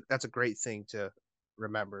think that's a great thing to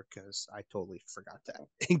remember because I totally forgot to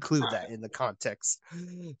include all that right, in the context.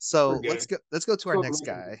 we're So good. let's go to our So next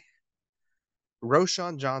guy.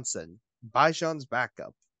 Roshan Johnson, Bijan's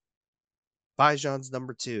backup. Bijan's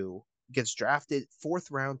number two gets drafted fourth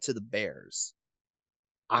round to the Bears.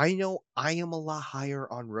 I know I am a lot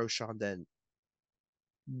higher on Roshan than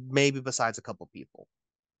maybe besides a couple people.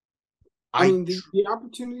 I I mean the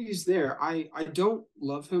opportunity is there. I don't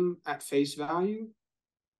love him at face value,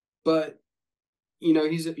 but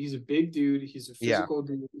he's a big dude. He's a yeah, physical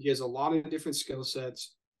dude. He has a lot of different skill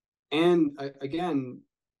sets. And again,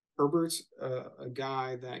 Herbert's a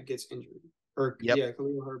guy that gets injured. Or yep, yeah,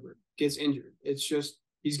 Khalil Herbert gets injured. It's just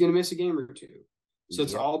he's going to miss a game or two. So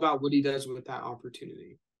it's yep. all about what he does with that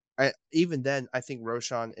opportunity. Even then, I think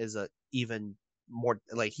Roshan is a even more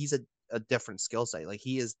like he's a different skill set. Like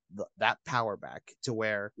he is that power back to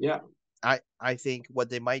where Yeah, I think what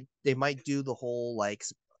they might do the whole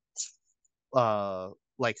uh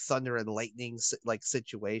like thunder and lightning like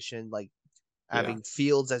situation, like yeah, having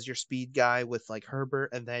Fields as your speed guy with like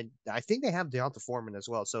Herbert, and then I think they have Deonta Foreman as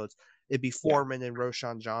well. So it'd be yeah. Foreman and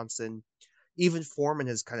Roshan Johnson. Even Foreman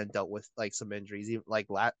has kind of dealt with like some injuries. Even like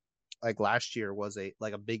last year was a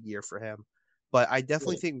big year for him. But I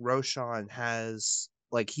definitely Right. think Roshan has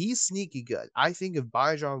like he's sneaky good. I think if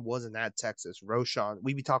Bijan wasn't at Texas, Roshan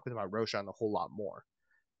we'd be talking about Roshan a whole lot more.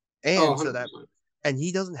 Oh, And so that 100%. and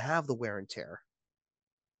he doesn't have the wear and tear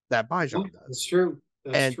that Yeah, Bijan that's does. true.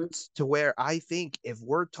 That's And true. to where I think if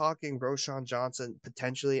we're talking Roshan Johnson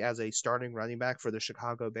potentially as a starting running back for the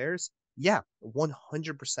Chicago Bears, yeah,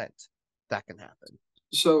 100% that can happen.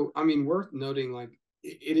 So, I mean, worth noting, like,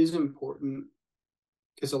 it is important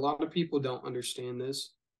because a lot of people don't understand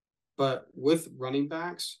this, but with running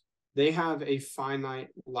backs, they have a finite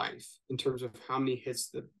life in terms of how many hits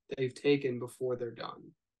that they've taken before they're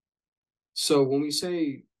done. So when we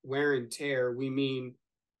say wear and tear, we mean,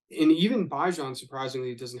 and even Bijan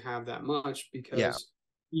surprisingly doesn't have that much Yeah. because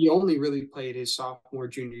he only really played his sophomore,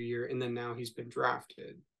 junior year, and then now he's been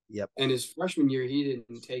drafted. Yep. And his freshman year, he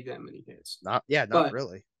didn't take that many hits. Not But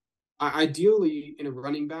really. ideally, in a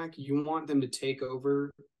running back, you want them to take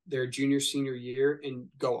over their junior, senior year and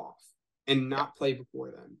go off and Yeah. not play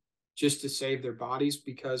before then, just to save their bodies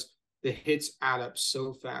because the hits add up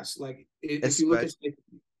so fast. Like if you look Especially, at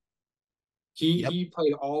he yep. he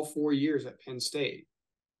played all 4 years at Penn State,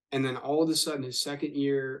 and then all of a sudden his second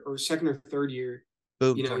year or second or third year,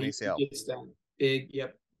 Boom, you know, torn he ACL. gets that big,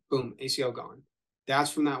 yep, boom, ACL gone.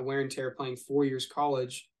 That's from that wear and tear playing 4 years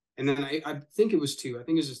college. And then I think it was two. I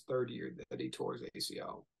think it was his third year that he tore his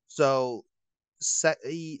ACL. So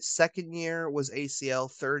second year was ACL,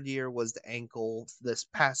 third year was the ankle. This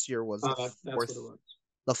past year was That's what it was.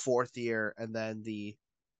 the fourth year, and then the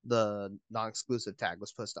non-exclusive tag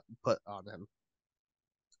was put on him.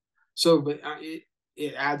 So, but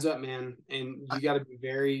it adds up, man, and you got to be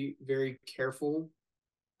very very careful.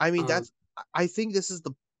 I mean, Um, I think this is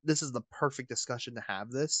the perfect discussion to have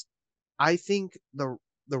this. I think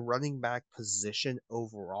the running back position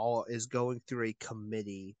overall is going through a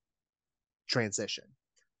committee transition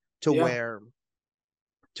to yeah, where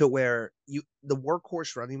you the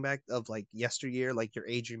workhorse running back of like yesteryear, like your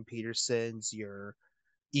Adrian Petersons, your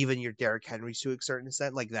even your Derrick Henrys to a certain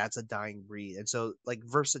extent, like that's a dying breed. And so like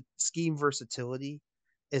scheme versatility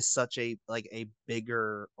is such a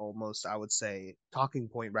bigger almost I would say talking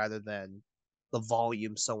point rather than the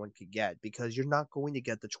volume someone could get because you're not going to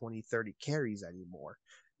get the 20, 30 carries anymore.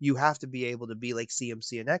 You have to be able to be like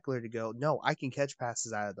CMC and Eckler to go, no, I can catch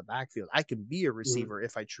passes out of the backfield. I can be a mhm, receiver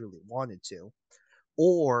if I truly wanted to.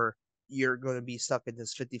 Or you're going to be stuck in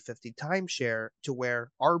this 50-50 timeshare to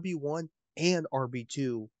where RB1 and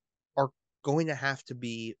RB2 are going to have to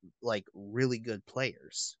be like really good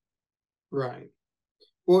players. right.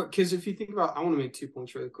 Well, because if you think about, I want to make 2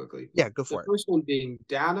 points really quickly. Yeah, go The for it. first one being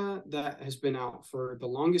data that has been out for the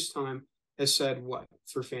longest time has said what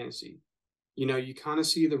for fantasy. You know, you kind of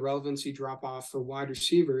see the relevancy drop off for wide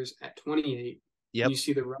receivers at 28, and Yep. you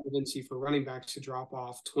see the relevancy for running backs to drop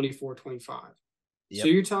off 24, 25. So Yep.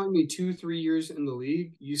 you're telling me 2, 3 years in the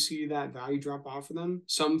league, you see that value drop off for them,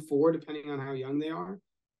 some four, depending on how young they are.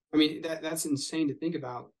 I mean, that's insane to think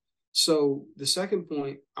about. So the second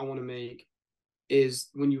point I want to make is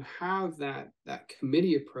when you have that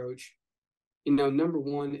committee approach, you know, number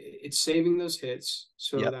one, it's saving those hits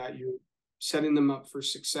so Yep. that you're setting them up for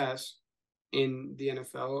success in the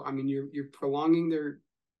NFL. I mean, you're prolonging their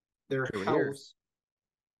health, Careers.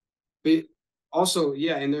 but also,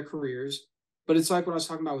 yeah, in their careers. But it's like what I was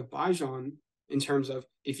talking about with Bijan in terms of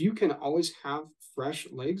if you can always have fresh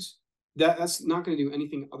legs, that's not going to do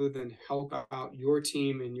anything other than help out your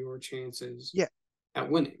team and your chances Yeah, at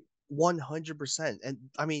winning. 100%. And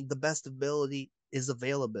I mean, the best ability is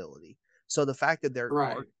availability. So the fact that there are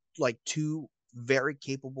Right. like two very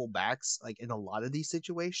capable backs, like in a lot of these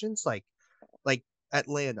situations, like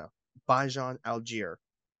Atlanta, Bajan Algier,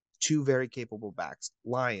 two very capable backs.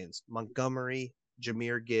 Lions, Montgomery,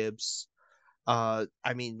 Jameer Gibbs. I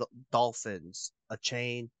mean, Dolphins, a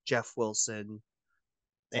chain, Jeff Wilson,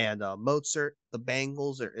 and Mozart. The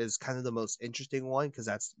Bengals is kind of the most interesting one because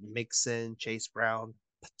that's Mixon, Chase Brown,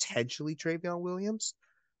 potentially Travion Williams.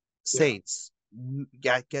 Yeah. Saints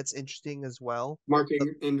gets interesting as well. Mark Uh,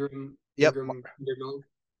 Ingram, yep, Miller.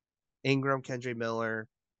 Ingram, Kendra Miller,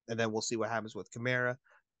 and then we'll see what happens with Kamara.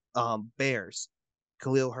 Bears,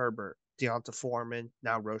 Khalil Herbert, Deonta Foreman,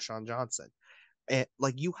 now Roshan Johnson. And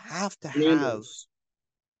like you have to have, Commanders.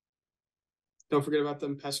 Don't forget about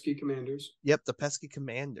them pesky Commanders. yep, the pesky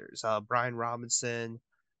Commanders. Brian Robinson,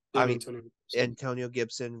 I And mean Antonio Gibson. Antonio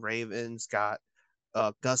Gibson, Ravens got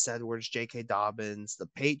Gus Edwards, J.K. Dobbins. The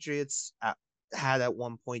Patriots had at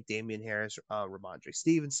one point Damian Harris, Ramondre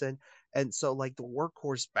Stevenson, and so like the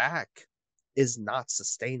workhorse back is not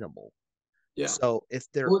sustainable. Yeah. So if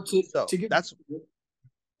they're Well, so to give. that's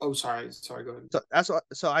Oh, sorry. Go ahead. so that's what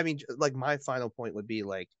so I mean like my final point would be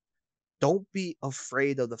like don't be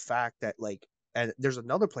afraid of the fact that like and there's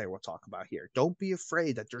another player we'll talk about here. Don't be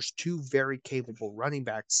afraid that there's two very capable running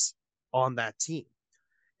backs on that team.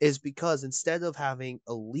 Is because instead of having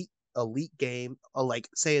elite game, like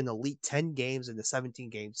say an elite 10 games in the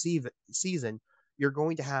 17-game season, you're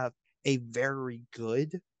going to have a very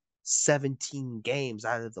good 17 games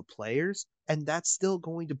out of the players, and that's still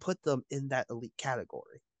going to put them in that elite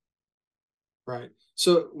category. Right.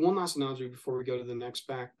 So one last analogy before we go to the next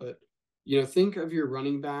back, but think of your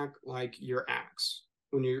running back like your axe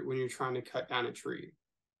when you're trying to cut down a tree.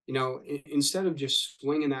 Instead of just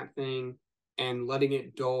swinging that thing and letting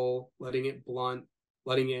it dull, letting it blunt,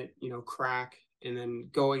 letting it crack, and then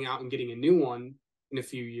going out and getting a new one in a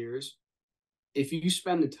few years, if you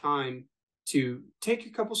spend the time to take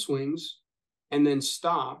a couple swings and then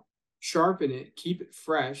stop, sharpen it, keep it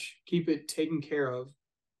fresh, keep it taken care of,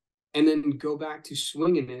 and then go back to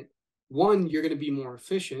swinging it, one, you're going to be more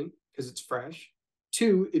efficient because it's fresh.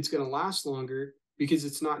 Two, it's going to last longer because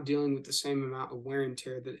it's not dealing with the same amount of wear and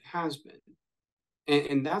tear that it has been.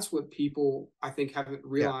 And that's what people, I think, haven't Yeah.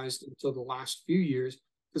 realized until the last few years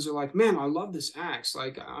because they're like, man, I love this axe.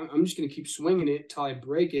 Like, I'm just going to keep swinging it till I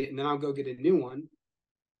break it and then I'll go get a new one.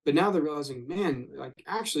 But now they're realizing, man, like,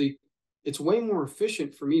 actually, it's way more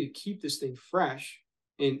efficient for me to keep this thing fresh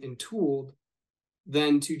and tooled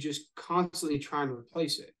than to just constantly try and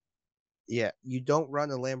replace it. Yeah, you don't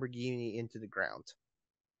run a Lamborghini into the ground.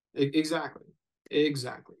 Exactly.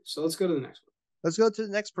 Exactly. So let's go to the next Let's go to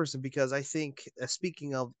the next person because I think,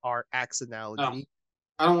 speaking of our axe one. Oh, analogy,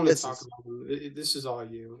 I don't want to this talk is about him. This is all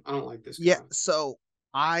you. I don't like this yeah. guy. So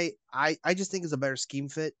I just think it's a better scheme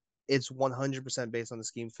fit. It's 100% based on the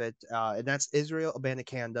scheme fit, and that's Israel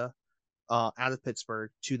Abanikanda, out of Pittsburgh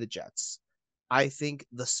to the Jets. I think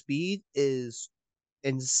the speed is,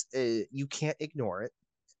 and you can't ignore it.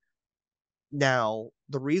 Now,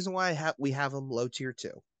 the reason why we have him low tier 2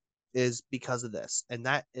 is because of this, and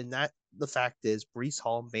that the fact is Breece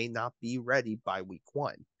Hall may not be ready by week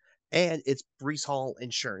 1, and it's Breece Hall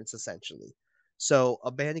insurance essentially. So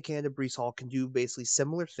Abanikanda Breece Hall can do basically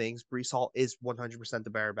similar things. Breece Hall is 100% the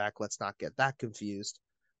better back. Let's not get that confused.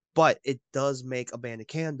 But it does make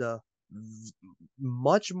Abanikanda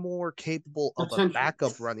much more capable of a Potential.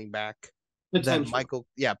 backup running back than Potential.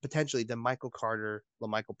 potentially than Michael Carter,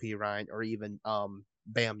 LaMichael P. Ryan, or even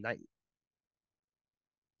Bam Knight.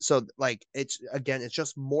 So like it's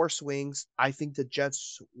just more swings. I think the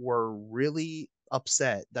Jets were really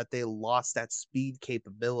upset that they lost that speed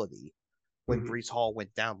capability when Mm-hmm. Breece Hall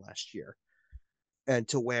went down last year. And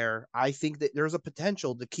to where I think that there's a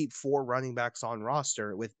potential to keep 4 running backs on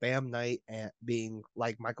roster with Bam Knight and being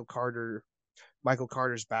like Michael Carter's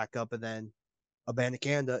backup, and then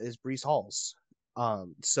Abanikanda is Breece Hall's.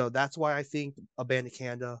 So that's why I think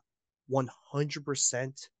Abanikanda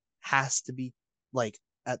 100% has to be like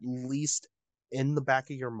at least in the back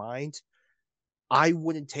of your mind. I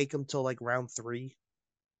wouldn't take him till like round 3,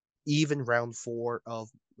 even round 4 of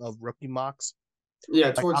rookie mocks. Yeah,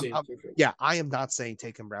 Like towards the end. For sure. yeah, I am not saying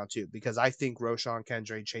take him round 2 because I think Roshan,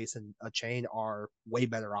 Kendre, Chase, and a chain are way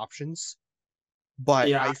better options. But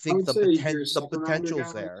Yeah, I I think would say you're a the second rounder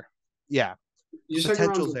potential's guy. there. Yeah, the Your second rounds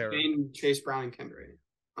potential's with there. Payne, Chase Brown, and Kendra.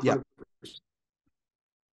 Yeah, 100%.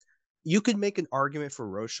 you could make an argument for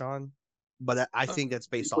Roshan, but I think that's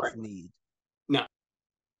based off Right. need. No,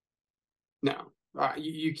 no.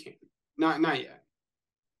 You can't. Not yet.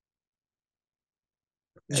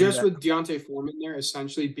 And Just with Deontay Foreman there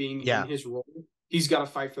essentially being in yeah, his role, he's got to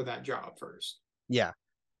fight for that job first. yeah,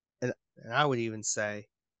 and I would even say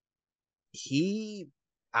he,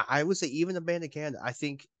 I would say even Abanikanda, I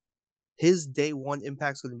think his day one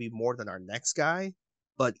impact is going to be more than our next guy,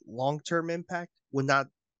 but long term impact when not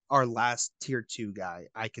our last tier 2 guy,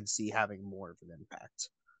 I can see having more of an impact.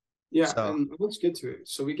 Yeah, So and let's get to it.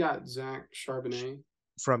 So we got Zach Charbonnet.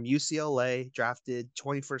 from UCLA, drafted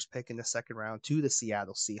 21st pick in the second round to the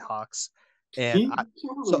Seattle Seahawks, and He kind of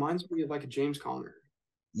so reminds me of like a James Conner.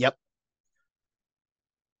 yep.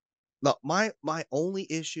 No, my only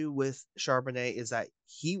issue with Charbonnet is that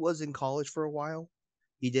he was in college for a while.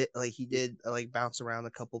 He did bounce around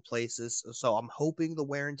a couple places. So I'm hoping the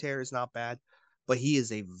wear and tear is not bad, but he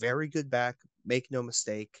is a very good back, make no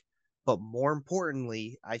mistake. But more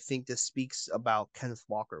importantly, I think this speaks about Kenneth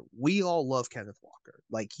Walker. We all love Kenneth Walker.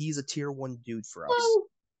 Like he's a tier one dude for us. Well,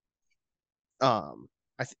 Um,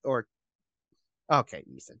 or okay,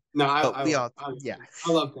 Ethan. no, But we all, yeah.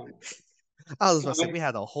 I love Ken Walker. I was about to say I, we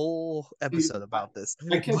had a whole episode I, about this,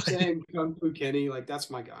 I kept but saying Kung Fu Kenny, like that's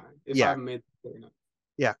my guy. If I yeah, haven't made it clear enough.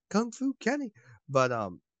 yeah, Kung Fu Kenny. But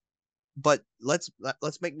but let's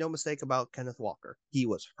make no mistake about Kenneth Walker. He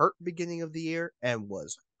was hurt beginning of the year and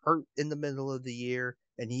was hurt in the middle of the year,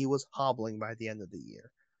 and he was hobbling by the end of the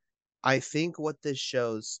year. I think what this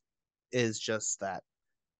shows is just that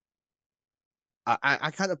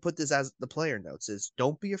I kind of put this as the player notes is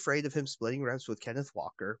don't be afraid of him splitting reps with Kenneth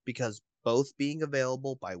Walker because both being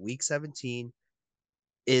available by week 17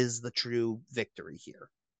 is the true victory here.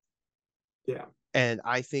 Yeah. And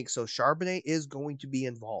I think so. Charbonnet is going to be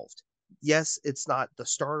involved. Yes, it's not the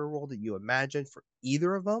starter role that you imagine for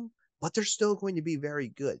either of them, but they're still going to be very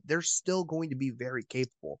good. They're still going to be very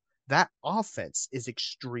capable. That offense is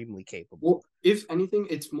extremely capable. Well, if anything,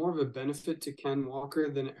 it's more of a benefit to Ken Walker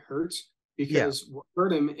than it hurts Yeah, because what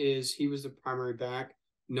hurt him is he was the primary back,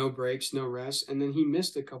 no breaks, no rest, and then he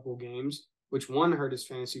missed a couple games, which one hurt his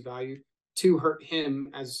fantasy value, two hurt him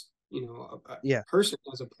as a yeah, person,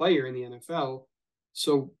 as a player in the NFL.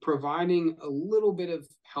 So providing a little bit of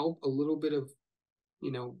help, a little bit of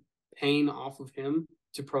you know pain off of him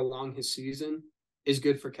to prolong his season is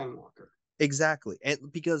good for Ken Walker. exactly.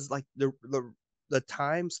 And because like the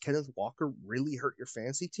times Kenneth Walker really hurt your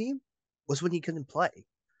fantasy team was when he couldn't play.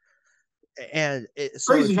 And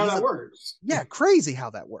so if Crazy how he's that a works. yeah, crazy how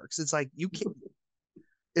that works. It's like you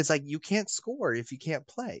can't score if you can't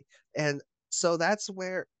play. And so that's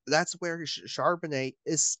where Charbonnet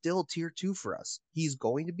is still tier 2 for us. He's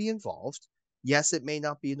going to be involved. Yes, it may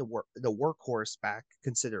not be in the workhorse back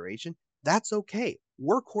consideration. That's okay.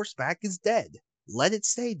 Workhorse back is dead. Let it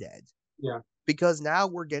stay dead Yeah. because now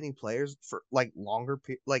we're getting players for like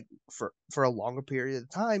for a longer period of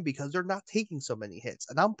time because they're not taking so many hits,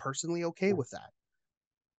 and I'm personally okay with that.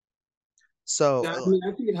 So Yeah, I mean,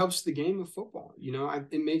 I think it helps the game of football.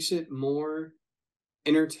 It makes it more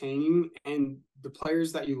entertaining, and the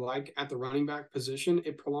players that you like at the running back position,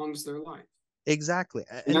 it prolongs their life, exactly,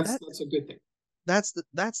 and and that's a good thing. that's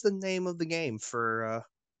the name of the game for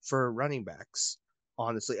running backs,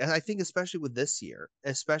 honestly. And I think especially with this year,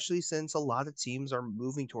 especially since a lot of teams are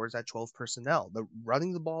moving towards that 12 personnel, the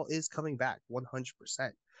running the ball is coming back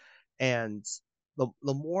 100%. And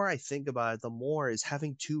the more I think about it, the more is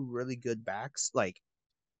having two really good backs. Like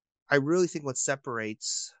I really think what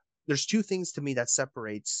separates there's two things to me that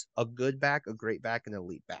separates a good back, a great back, and an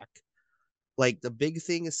elite back. Like the big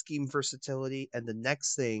thing is scheme versatility, and the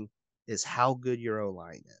next thing is how good your O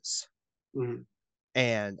line is. Mhm.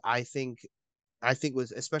 And I think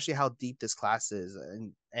with especially how deep this class is,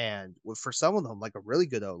 and for some of them like a really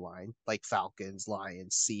good O line, like Falcons,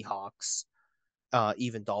 Lions, Seahawks,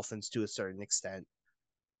 even Dolphins to a certain extent.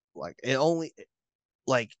 Like it only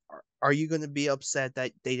like are you going to be upset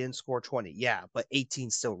that they didn't score 20? Yeah, but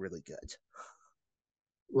 18's still really good.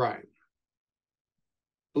 Right.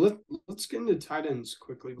 But let's get into tight ends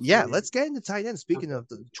quickly before Yeah, we let's get into tight ends. wrap Speaking up. of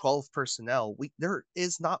the 12 personnel, we there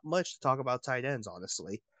is not much to talk about tight ends,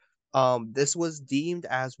 honestly. This was deemed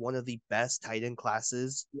as one of the best tight end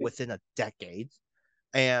classes Yeah, within a decade,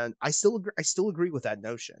 and I still agree with that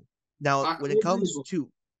notion. Now, I when it agree as comes well. to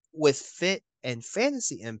with fit and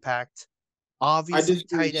fantasy impact, I obviously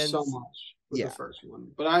disagree tight so ends, much with the yeah, first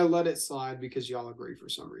one, but I let it slide because y'all agree for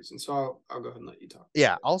some reason. So I'll go ahead and let you talk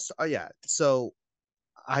yeah, about it. also, yeah. So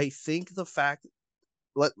I think the fact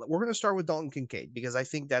we're going to start with Dalton Kincaid because I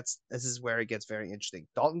think this is where it gets very interesting.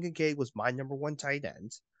 Dalton Kincaid was my number one tight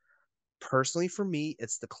end. Personally, for me,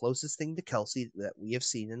 it's the closest thing to Kelsey that we have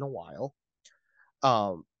seen in a while.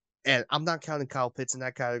 Um, and I'm not counting Kyle Pitts in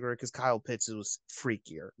that category because Kyle Pitts was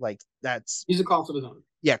freakier. Like that's He's a call for the zone.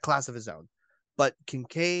 yeah, class of his own. But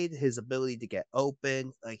Kincaid, his ability to get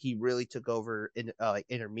open, like he really took over in like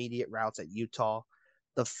intermediate routes at Utah.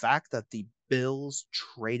 The fact that the Bills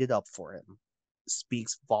traded up for him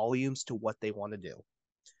speaks volumes to what they want to do.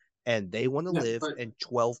 And they want to Yeah, live but in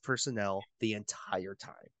 12 personnel the entire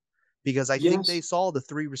time because I think they yes, saw the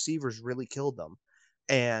three receivers really killed them.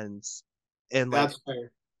 And and like that's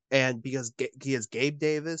fair. and because he has Gabe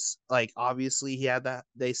Davis, like obviously he had that.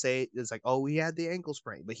 They say it's like, oh, he had the ankle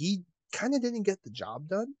sprain, but he kind of didn't get the job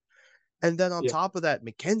done. And then on Yeah, top of that,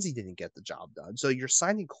 McKenzie didn't get the job done. So you're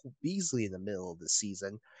signing Cole Beasley in the middle of the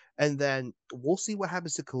season, and then we'll see what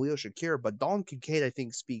happens to Khalil Shakir. But Dalton Kincaid, I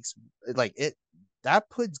think, speaks like it that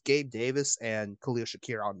puts Gabe Davis and Khalil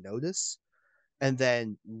Shakir on notice, and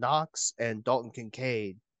then Knox and Dalton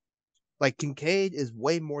Kincaid Like Kincaid is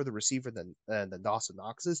way more the receiver than Dawson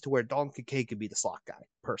Knox is, to where Dalton Kincaid could be the slot guy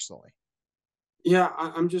personally. Yeah,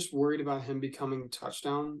 I'm just worried about him becoming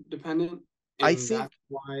touchdown dependent, I and think, that's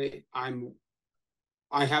why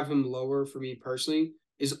I have him lower for me personally,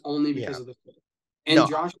 is only yeah, because of the fit. And no,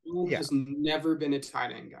 Josh Allen yeah, has never been a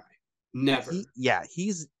tight end guy. Never. he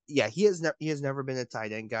has never been a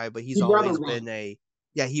tight end guy, but he's He'd rather always been run. a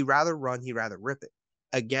he rather run, he rather rip it.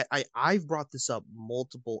 Again, I've brought this up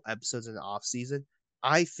multiple episodes in the off season.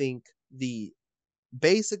 I think the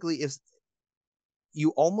basically if you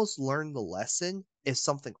almost learn the lesson if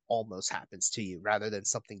something almost happens to you rather than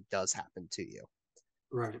something does happen to you.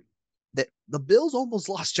 Right. That the Bills almost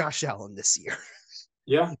lost Josh Allen this year.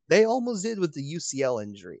 Yeah. They almost did with the UCL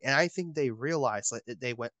injury. And I think they realized that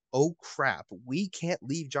they went, oh crap, we can't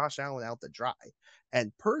leave Josh Allen out to dry.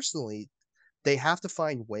 And personally, they have to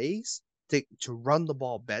find ways to run the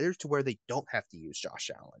ball better to where they don't have to use Josh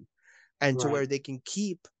Allen and to where Right. they can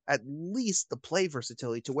keep at least the play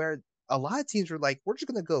versatility to where a lot of teams were like, we're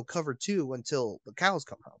just going to go cover two until the cows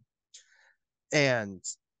come home. And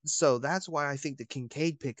so that's why I think the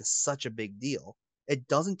Kincaid pick is such a big deal. It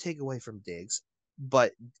doesn't take away from Diggs,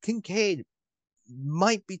 but Kincaid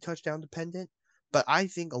might be touchdown dependent. But I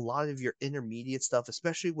think a lot of your intermediate stuff,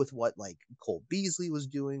 especially with what like Cole Beasley was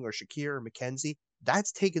doing or Shakir or McKenzie,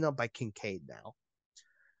 that's taken up by Kincaid now.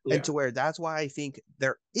 And Yeah. to where that's why I think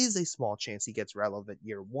there is a small chance he gets relevant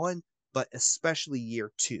year one, but especially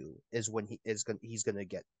year two is when he's gonna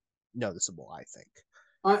get noticeable, I think.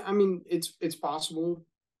 I mean, it's possible.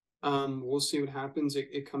 We'll see what happens.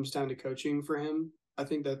 It comes down to coaching for him. I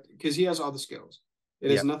think that because he has all the skills. It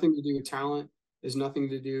has Yep. nothing to do with talent. It has nothing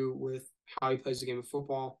to do with how he plays the game of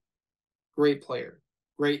football. Great player,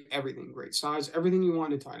 great everything, great size, everything you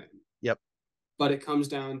want in tight end. Yep. But it comes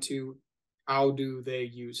down to how do they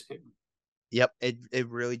use him. Yep. It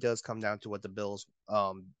really does come down to what the Bills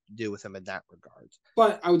do with him in that regard.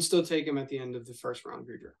 But I would still take him at the end of the first round of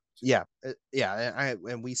your draft. Yeah. Yeah.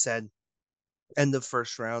 And we said end of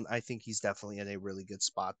first round, I think he's definitely in a really good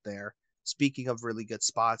spot there. Speaking of really good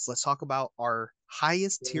spots, let's talk about our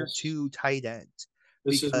highest tier Yes, two tight end.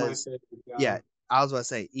 this is my Because, favorite yeah, guy. I was about to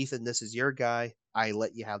say, Ethan, this is your guy. I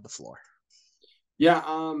let you have the floor. Yeah.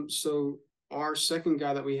 So our second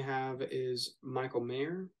guy that we have is Michael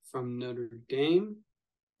Mayer from Notre Dame.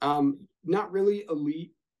 Not really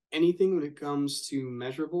elite anything when it comes to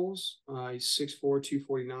measurables. He's 6'4",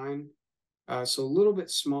 249. So a little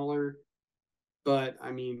bit smaller, but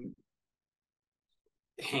I mean,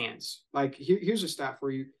 hands. Like here's a stat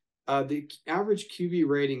for you. The average QB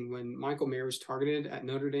rating when Michael Mayer was targeted at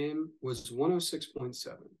Notre Dame was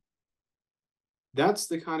 106.7. That's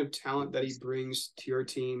the kind of talent that he brings to your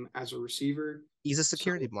team as a receiver. He's a So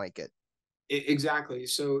security blanket. exactly.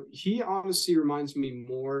 So he honestly reminds me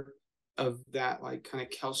more of that like kind of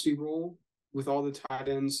Kelsey role with all the tight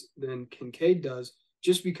ends than Kincaid does,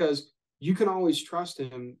 just because you can always trust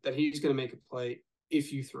him that he's going to make a play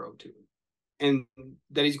if you throw to him and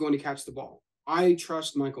that he's going to catch the ball. I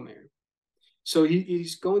trust Michael Mayer. So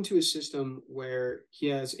he's going to a system where he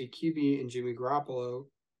has a QB in Jimmy Garoppolo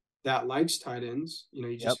that likes tight ends. You know,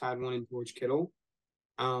 he Yep. just had one in George Kittle.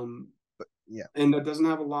 Um, But yeah. and that doesn't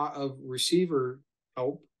have a lot of receiver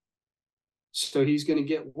help. So he's going to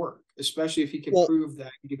get work, especially if he can Well, prove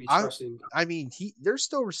that he can be I trusted. I mean there's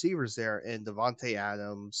still receivers there in Devontae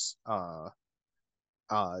Adams,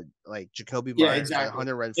 like Jacoby Yeah, Myers and exactly.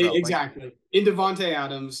 Hunter Renfro. Like, Exactly. In Devontae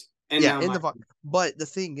Adams and yeah, now in Mike. the but the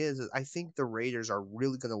thing is I think the Raiders are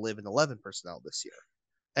really gonna live in 11 personnel this year.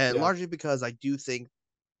 And Yeah. largely because I do think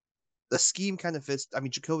the scheme kind of fits. I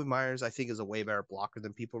mean, Jacoby Myers, I think, is a way better blocker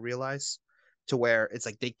than people realize, to where it's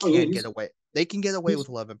like they Oh yeah, can get away. They can get away he's with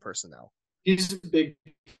 11 personnel. he's a big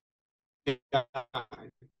guy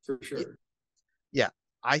for Yeah, sure. yeah.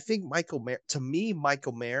 I think Michael Mayer. To me,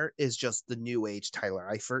 Michael Mayer is just the new age Tyler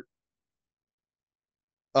Eifert,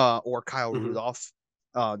 or Kyle Mm-hmm. Rudolph.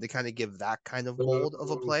 They kind of give that kind of mold of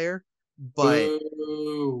a Boo. player, but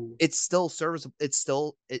Boo. it's still serviceable. It's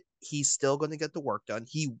still he's still going to get the work done.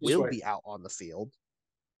 He Just will wait. be out on the field.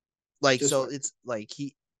 Like, Just so wait. it's like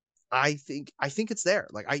I think it's there.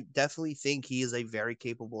 Like, I definitely think he is a very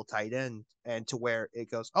capable tight end, and to where it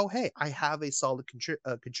goes, oh hey, I have a solid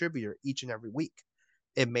contributor each and every week.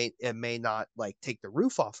 It may not like take the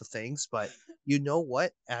roof off of things, but you know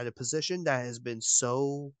what? At a position that has been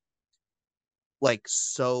so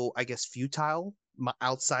I guess futile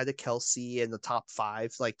outside of Kelsey and the top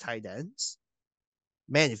five like tight ends,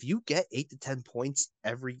 man, if you get 8 to 10 points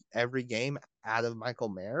every game out of Michael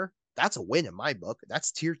Mayer, that's a win in my book.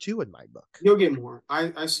 That's tier two in my book. He'll get more.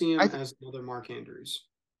 I see him I as another Mark Andrews.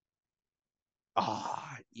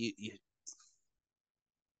 ah, you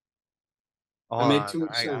I Hold make on. too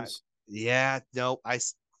much sense. Yeah, no, I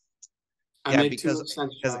yeah, make too much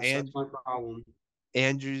sense, because Josh. That's my problem.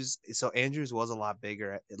 Andrews was a lot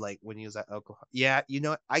bigger like when he was at Oklahoma. Yeah, you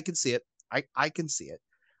know what? I can see it. I can see it.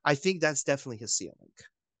 I think that's definitely his ceiling.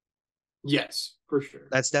 Yes, for sure.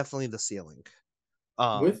 That's definitely the ceiling.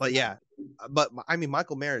 With But that, yeah, but I mean,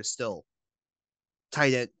 Michael Mayer is still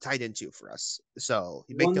tight end two for us. So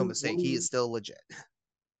you make no one mistake, he is one still legit.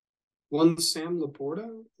 one Sam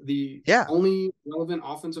Laporta, the Yeah, only relevant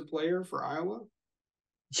offensive player for Iowa.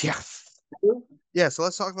 yeah, yeah. So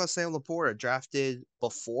let's talk about Sam Laporta, drafted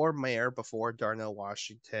before Mayer, before Darnell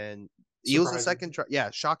Washington. He was the Surprising. second,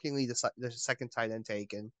 yeah, shockingly the second tight end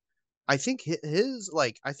taken. I think his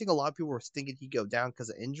like I think a lot of people were thinking he'd go down because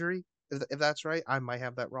of injury. If that's right, I might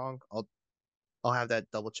have that wrong. I'll have that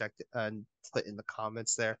double checked and put in the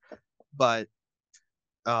comments there. But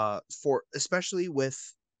for especially with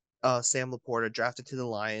Sam Laporta drafted to the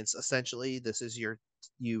Lions, essentially this is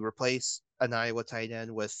you replace an Iowa tight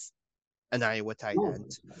end with an Iowa tight No,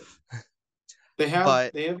 end.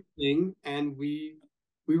 But they have a thing, and we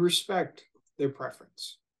respect their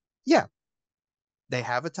preference. yeah, they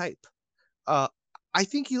have a type. Uh, I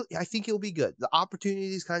think he'll be good. The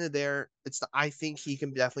opportunity is kind of there. I think he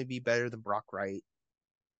can definitely be better than Brock Wright.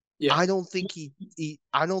 Yeah. I don't think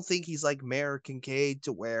he's like Mayor Kincaid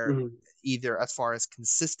to where Mhm. either as far as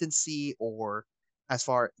consistency or as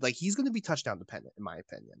far like he's going to be touchdown dependent in my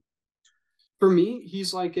opinion. For me,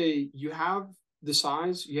 he's like a you have the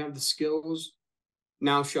size, you have the skills.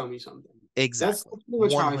 Now show me something. Exactly. That's pretty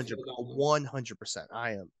much how I feel 100 about him. 100%.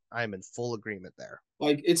 I am in full agreement there.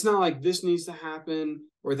 Like it's not like this needs to happen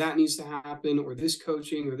or that needs to happen or this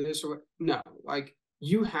coaching or this or what. No, like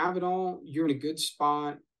you have it all. You're in a good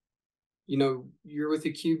spot. You're with a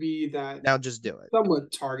QB that Now just do it.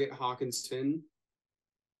 somewhat target Hawkinson.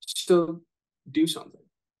 Still do something,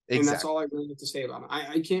 and that's all Exactly. I really have to say about him.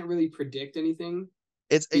 I can't really predict anything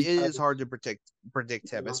It because is hard to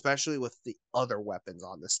predict you him, know, especially with the other weapons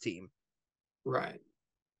on this team. right.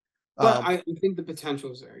 But Um I think the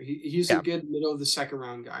potential is there. He's a yeah. good middle of the second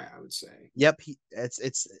round guy, I would say. Yep,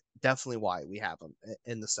 it's definitely why we have him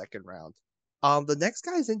in the second round. The next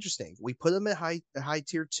guy is interesting. We put him at high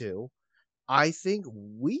tier 2. I think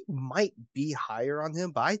we might be higher on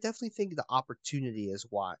him, but I definitely think the opportunity is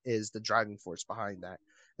the driving force behind that,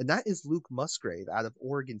 and that is Luke Musgrave out of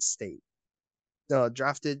Oregon State.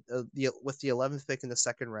 Drafted with the 11th pick in the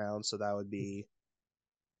second round, so that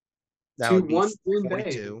To would be one Green Bay,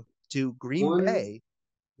 42 to Green one Bay,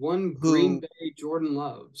 one Green who Bay Jordan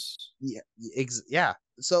loves. yeah yeah.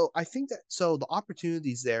 So I think that so the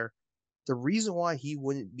opportunities there. The reason why he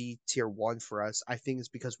wouldn't be tier 1 for us, I think, is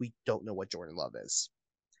because we don't know what Jordan Love is.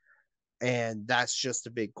 And that's just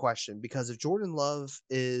a big question because if Jordan Love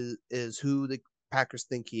is who the Packers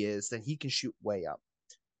think he is, then he can shoot way up.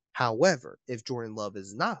 However, if Jordan Love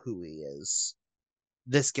is not who he is,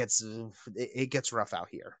 it gets rough out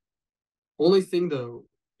here. Only thing though,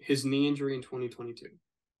 his knee injury in 2022.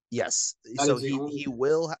 Yes, That so is the only thing.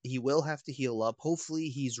 he will have to heal up. Hopefully,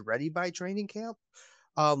 he's ready by training camp.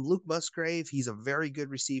 Luke Musgrave, he's a very good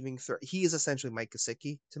receiving threat. He is essentially Mike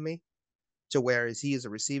Gesicki to me. To whereas he is a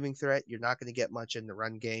receiving threat, you're not going to get much in the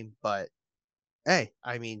run game. But hey,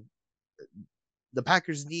 I mean, the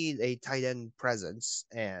Packers need a tight end presence,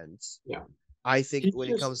 and Yeah, I think he's when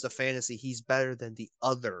it just comes to fantasy, he's better than the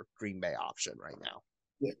other Green Bay option right now.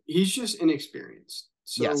 yeah, he's just inexperienced.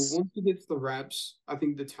 So Yes, once he gets the reps, I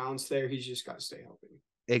think the talent's there. He's just got to stay healthy.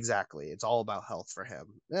 exactly. It's all about health for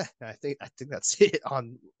him. I think that's it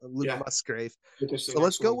on Luke Yeah, Musgrave. get to the So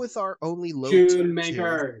let's next go one. with our only low tier two,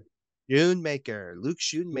 Shoemaker. Schoonmaker, Luke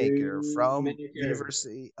Schoonmaker from Shoemaker.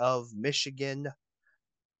 University of Michigan,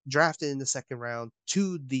 drafted in the second round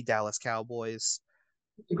to the Dallas Cowboys.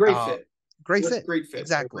 A great Uh, fit. Great fit. Great fit.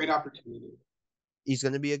 A great Exactly. opportunity. He's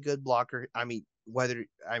going to be a good blocker. I mean,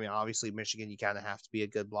 obviously Michigan, you kind of have to be a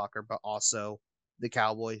good blocker, but also the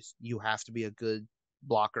Cowboys, you have to be a good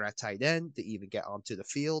blocker at tight end to even get onto the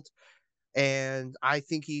field. And I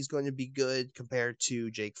think he's going to be good compared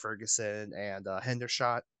to Jake Ferguson and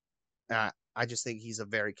Hendershot. I just think he's a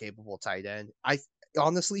very capable tight end. I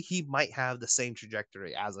honestly, he might have the same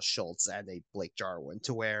trajectory as a Schultz and a Blake Jarwin,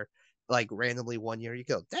 to where like randomly one year you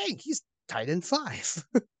go, dang, he's tight end 5.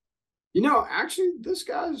 Actually, this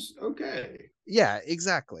guy's okay. Yeah,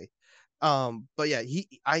 exactly. But yeah,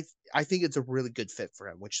 I think it's a really good fit for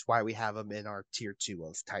him, which is why we have him in our tier 2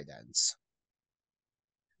 of tight ends.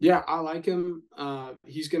 Yeah, I like him.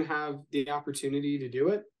 He's going to have the opportunity to do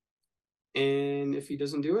it. And if he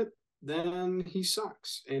doesn't do it, then he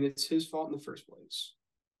sucks. And it's his fault in the first place.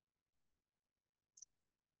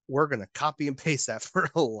 we're gonna copy and paste that for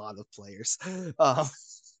a lot of players. Um,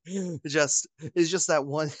 it's just that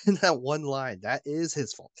one that one line. That is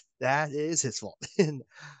his fault. That is his fault. And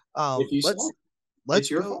If you let's suck, let's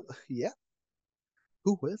it's your go. fault. Yeah,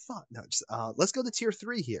 who would have thought? No, just let's go to tier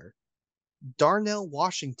 3 here. Darnell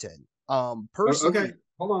Washington. Okay, Personally,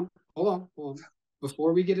 hold on.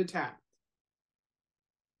 Before we get attacked,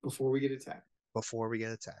 before we get attacked, before we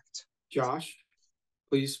get attacked. Josh,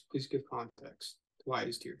 please give context to why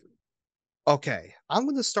he's tier 3. Okay, I'm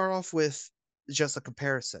going to start off with just a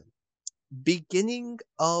comparison. Beginning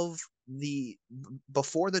of the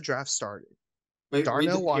before the draft started, Wait, read the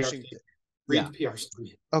Darnell PR Washington. statement. Read Yeah. the PR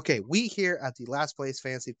statement. Okay, we here at the Last Place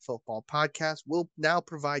Fantasy Football Podcast will now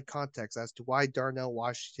provide context as to why Darnell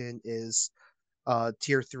Washington is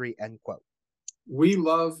tier 3, end quote. We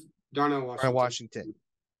love Darnell Darnell Washington. Washington.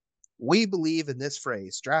 We believe in this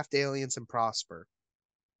phrase, draft aliens and prosper.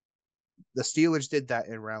 The Steelers did that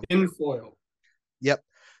in round 3. In foil. Yep.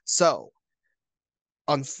 So,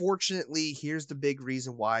 unfortunately, here's the big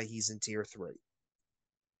reason why he's in tier 3.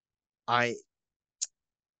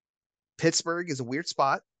 Pittsburgh is a weird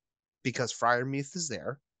spot because Freiermuth is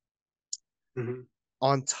there. Mm-hmm.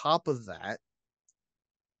 On top of that,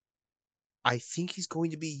 I think he's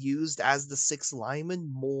going to be used as the sixth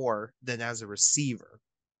lineman more than as a receiver.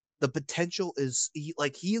 The potential is he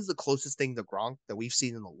is the closest thing to Gronk that we've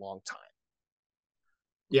seen in a long time.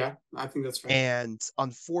 Yeah, I think that's fair. And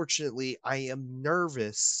unfortunately, I am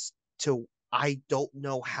nervous I don't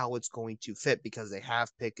know how it's going to fit because they have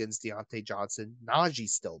Pickens, Deontay Johnson,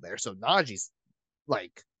 Najee's still there. So Najee's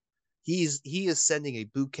like he is sending a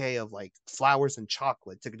bouquet of like flowers and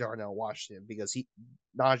chocolate to Darnell Washington because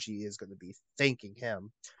Najee is going to be thanking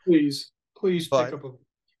him. Please pick But up a.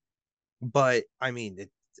 but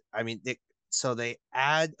so they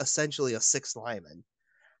add essentially a sixth lineman.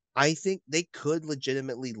 I think they could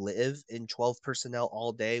legitimately live in 12 personnel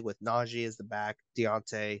all day with Najee as the back,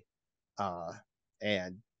 Deontay,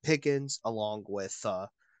 and Pickens, along with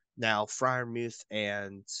now Freiermuth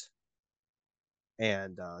and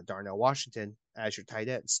Darnell Washington as your tight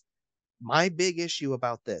ends. My big issue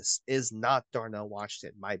about this is not Darnell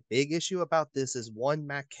Washington. My big issue about this is one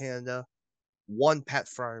Matt Canada, one Pat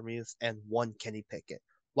Freiermuth, and one Kenny Pickett.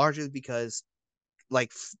 Largely because,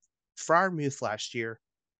 like, Freiermuth last year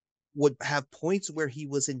would have points where he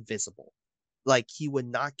was invisible. Like, he would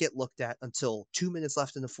not get looked at until 2 minutes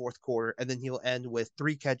left in the fourth quarter, and then he'll end with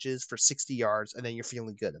 3 catches for 60 yards, and then you're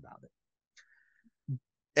feeling good about it.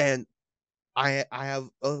 And I have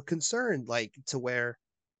a concern, like, to where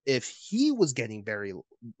if he was getting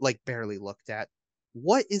barely looked at,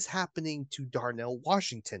 what is happening to Darnell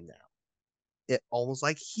Washington now? It almost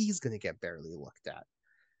like he's going to get barely looked at.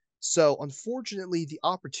 So unfortunately, the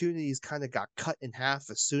opportunities kind of got cut in half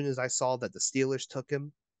as soon as I saw that the Steelers took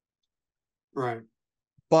him. Right.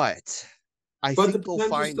 But I But the think they'll potential's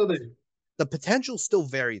find still there. the potential's still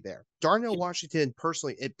very there. Darnell Washington,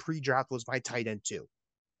 personally, at pre-draft was my tight end too.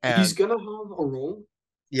 He's And gonna have a role,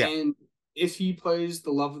 yeah, and if he plays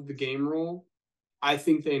the love of the game role, I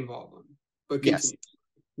think they involve him. But yes,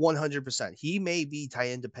 continue. 100%. He may be tight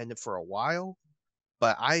end dependent for a while,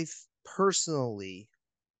 but personally,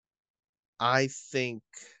 I think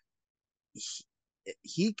he,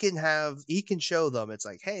 he can show them it's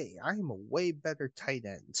like, hey, I'm a way better tight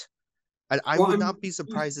end. And I Well, I would mean, not be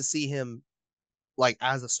surprised to see him like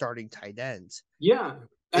as a starting tight end. yeah,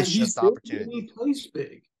 It's he's just big and he opportunity. plays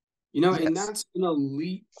big, and Yes, that's an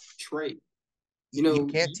elite trait. you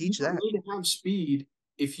can't You teach don't that. need to have speed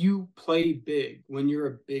if you play big when you're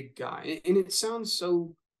a big guy. And it sounds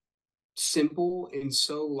so simple and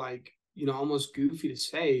so like, almost goofy to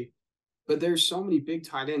say, but there's so many big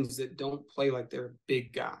tight ends that don't play like they're a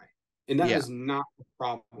big guy. And that Yeah, is not a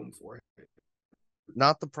problem for him.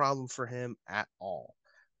 not the problem for him at all.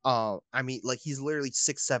 I mean, like he's literally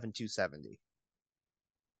 6'7", 270.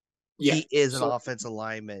 Yeah. He is an So offensive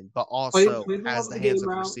lineman, but also play the has love of the the hands game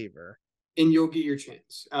of a route receiver. and you'll get your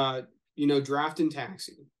chance. Draft and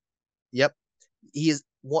taxi. Yep, he is.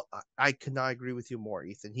 What I could not agree with you more,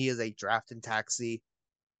 Ethan. He is a draft and taxi.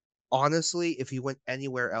 Honestly, if he went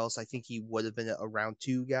anywhere else, I think he would have been a round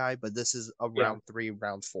 2 guy, but this is a Yeah. round 3,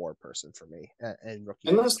 round 4 person for me in rookie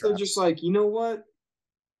Unless they're just drafts. like, you know what?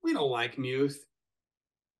 We don't like Muth.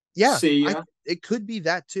 Yeah, See ya. it could be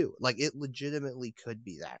that too. Like it legitimately could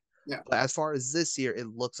be that. Yeah. But as far as this year, it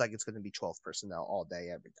looks like it's going to be 12 personnel all day,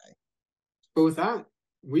 every day. But with that,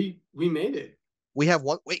 we made it. We have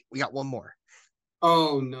one. Wait, we got one more.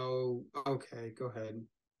 Oh no. Okay, go ahead.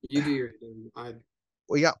 You do your thing.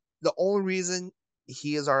 We got the only reason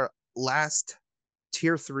he is our last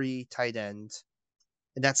tier 3 tight end,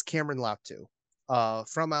 and that's Cameron Laptu.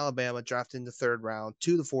 from Alabama, drafted in the third round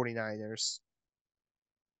to the 49ers.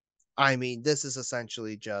 I mean, this is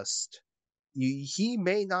essentially just he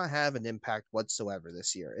may not have an impact whatsoever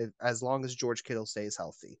this year, as long as George Kittle stays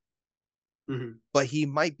healthy. Mm-hmm. But he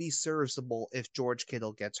might be serviceable if George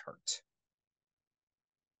Kittle gets hurt.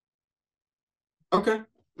 Okay,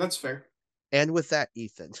 that's fair. And with that,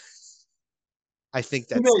 Ethan, I think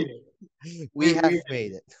We that's made it. it. We We have made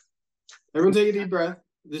made it. it. Everyone take a deep breath.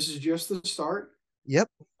 This is just the start. Yep.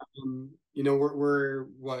 We're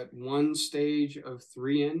what, one stage of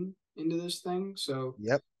three into this thing, so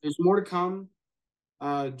Yep. there's more to come.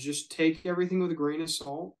 Just take everything with a grain of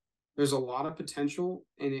salt. There's a lot of potential,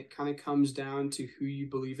 and it kind of comes down to who you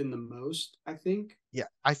believe in the most, I think. Yeah,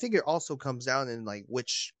 I think it also comes down in like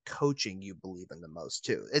which coaching you believe in the most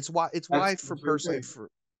too. It's That's why for that's very personally big.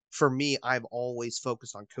 for me, I've always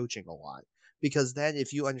focused on coaching a lot because then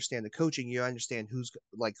if you understand the coaching, you understand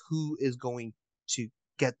who is going to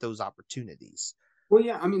get those opportunities. Well,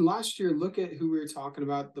 yeah, I mean, last year, look at who we were talking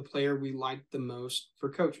about, the player we liked the most for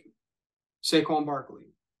coaching, Saquon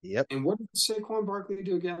Barkley. Yep. And what did Saquon Barkley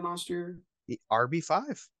do again last year?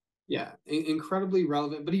 RB5. Yeah, incredibly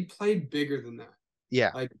relevant, but he played bigger than that. Yeah.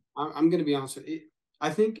 Like, I'm going to be honest with you. I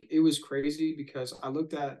think it was crazy because I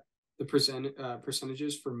looked at the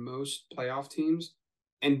percentages for most playoff teams,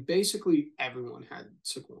 and basically everyone had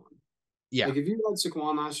Saquon. Yeah. Like, if you had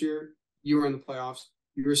Saquon last year, you were in the playoffs.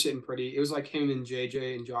 You were sitting pretty. It was like him and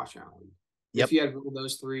JJ and Josh Allen. If Yep. you had one of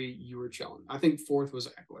those three, you were chilling. I think fourth was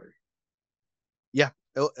Eckler. Yeah.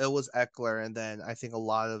 It was Eckler, and then I think a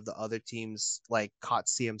lot of the other teams like caught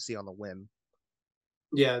CMC on the whim.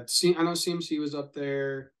 Yeah, I know CMC was up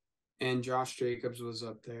there, and Josh Jacobs was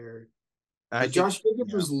up there. I think Josh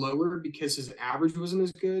Jacobs yeah. was lower because his average wasn't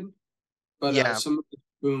as good, but Yeah, some of the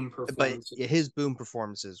boom but his performances. boom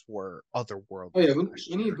performances were Oh otherworldly yeah, last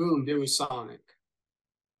when he year. boomed, it was Sonic.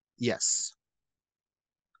 Yes,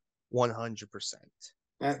 100%.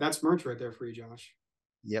 That's merch right there for you, Josh.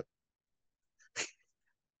 Yep.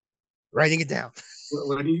 Writing it down.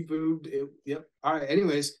 When he boomed, yep. All right.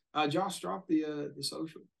 Anyways, Josh dropped the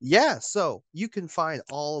social. Yeah, so you can find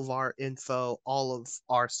all of our info, all of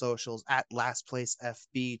our socials at Last Place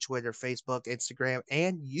FB, Twitter, Facebook, Instagram,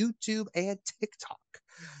 and YouTube and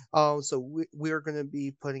TikTok. So we're going to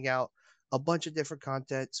be putting out a bunch of different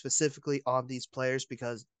content specifically on these players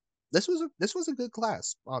because this was a good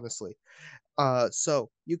class, honestly. So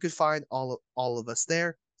you could find all of us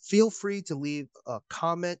there. Feel free to leave a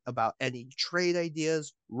comment about any trade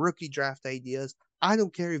ideas, rookie draft ideas. I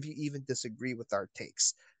don't care if you even disagree with our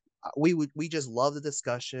takes. We just love the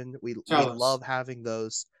discussion. We Tell us. love having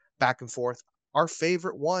those back and forth. Our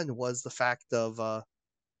favorite one was the fact of a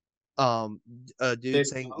dude David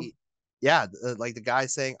saying Bell. yeah, like the guy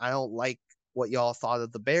saying I don't like what y'all thought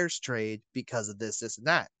of the Bears trade because of this and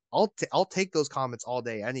that. I'll take those comments all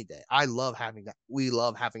day, any day. I love having that. We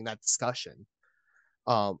love having that discussion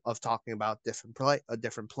of talking about different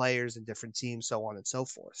players and different teams, so on and so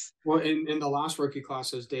forth. Well, in the last rookie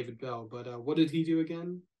class is David Bell, but what did he do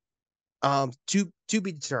again? To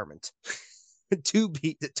be determined. To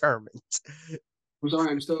be determined. I'm sorry,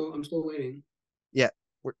 I'm still waiting. Yeah,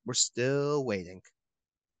 we're still waiting.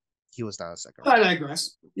 He was not a second I round.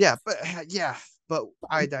 digress. Yeah, but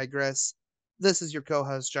I digress. This is your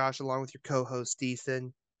co-host Josh, along with your co-host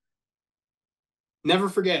Ethan. Never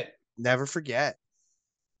forget. Never forget.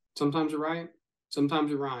 Sometimes you're right, sometimes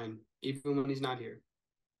you're Ryan, even when he's not here.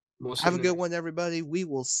 We'll see Have you a in the good next. one, everybody. We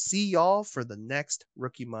will see y'all for the next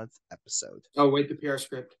Rookie Month episode. Oh, wait, the PR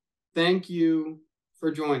script. Thank you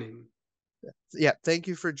for joining. Yeah, thank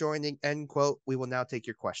you for joining. End quote. We will now take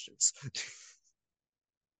your questions.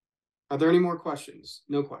 Are there any more questions?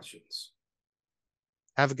 No questions.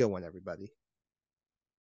 Have a good one, everybody.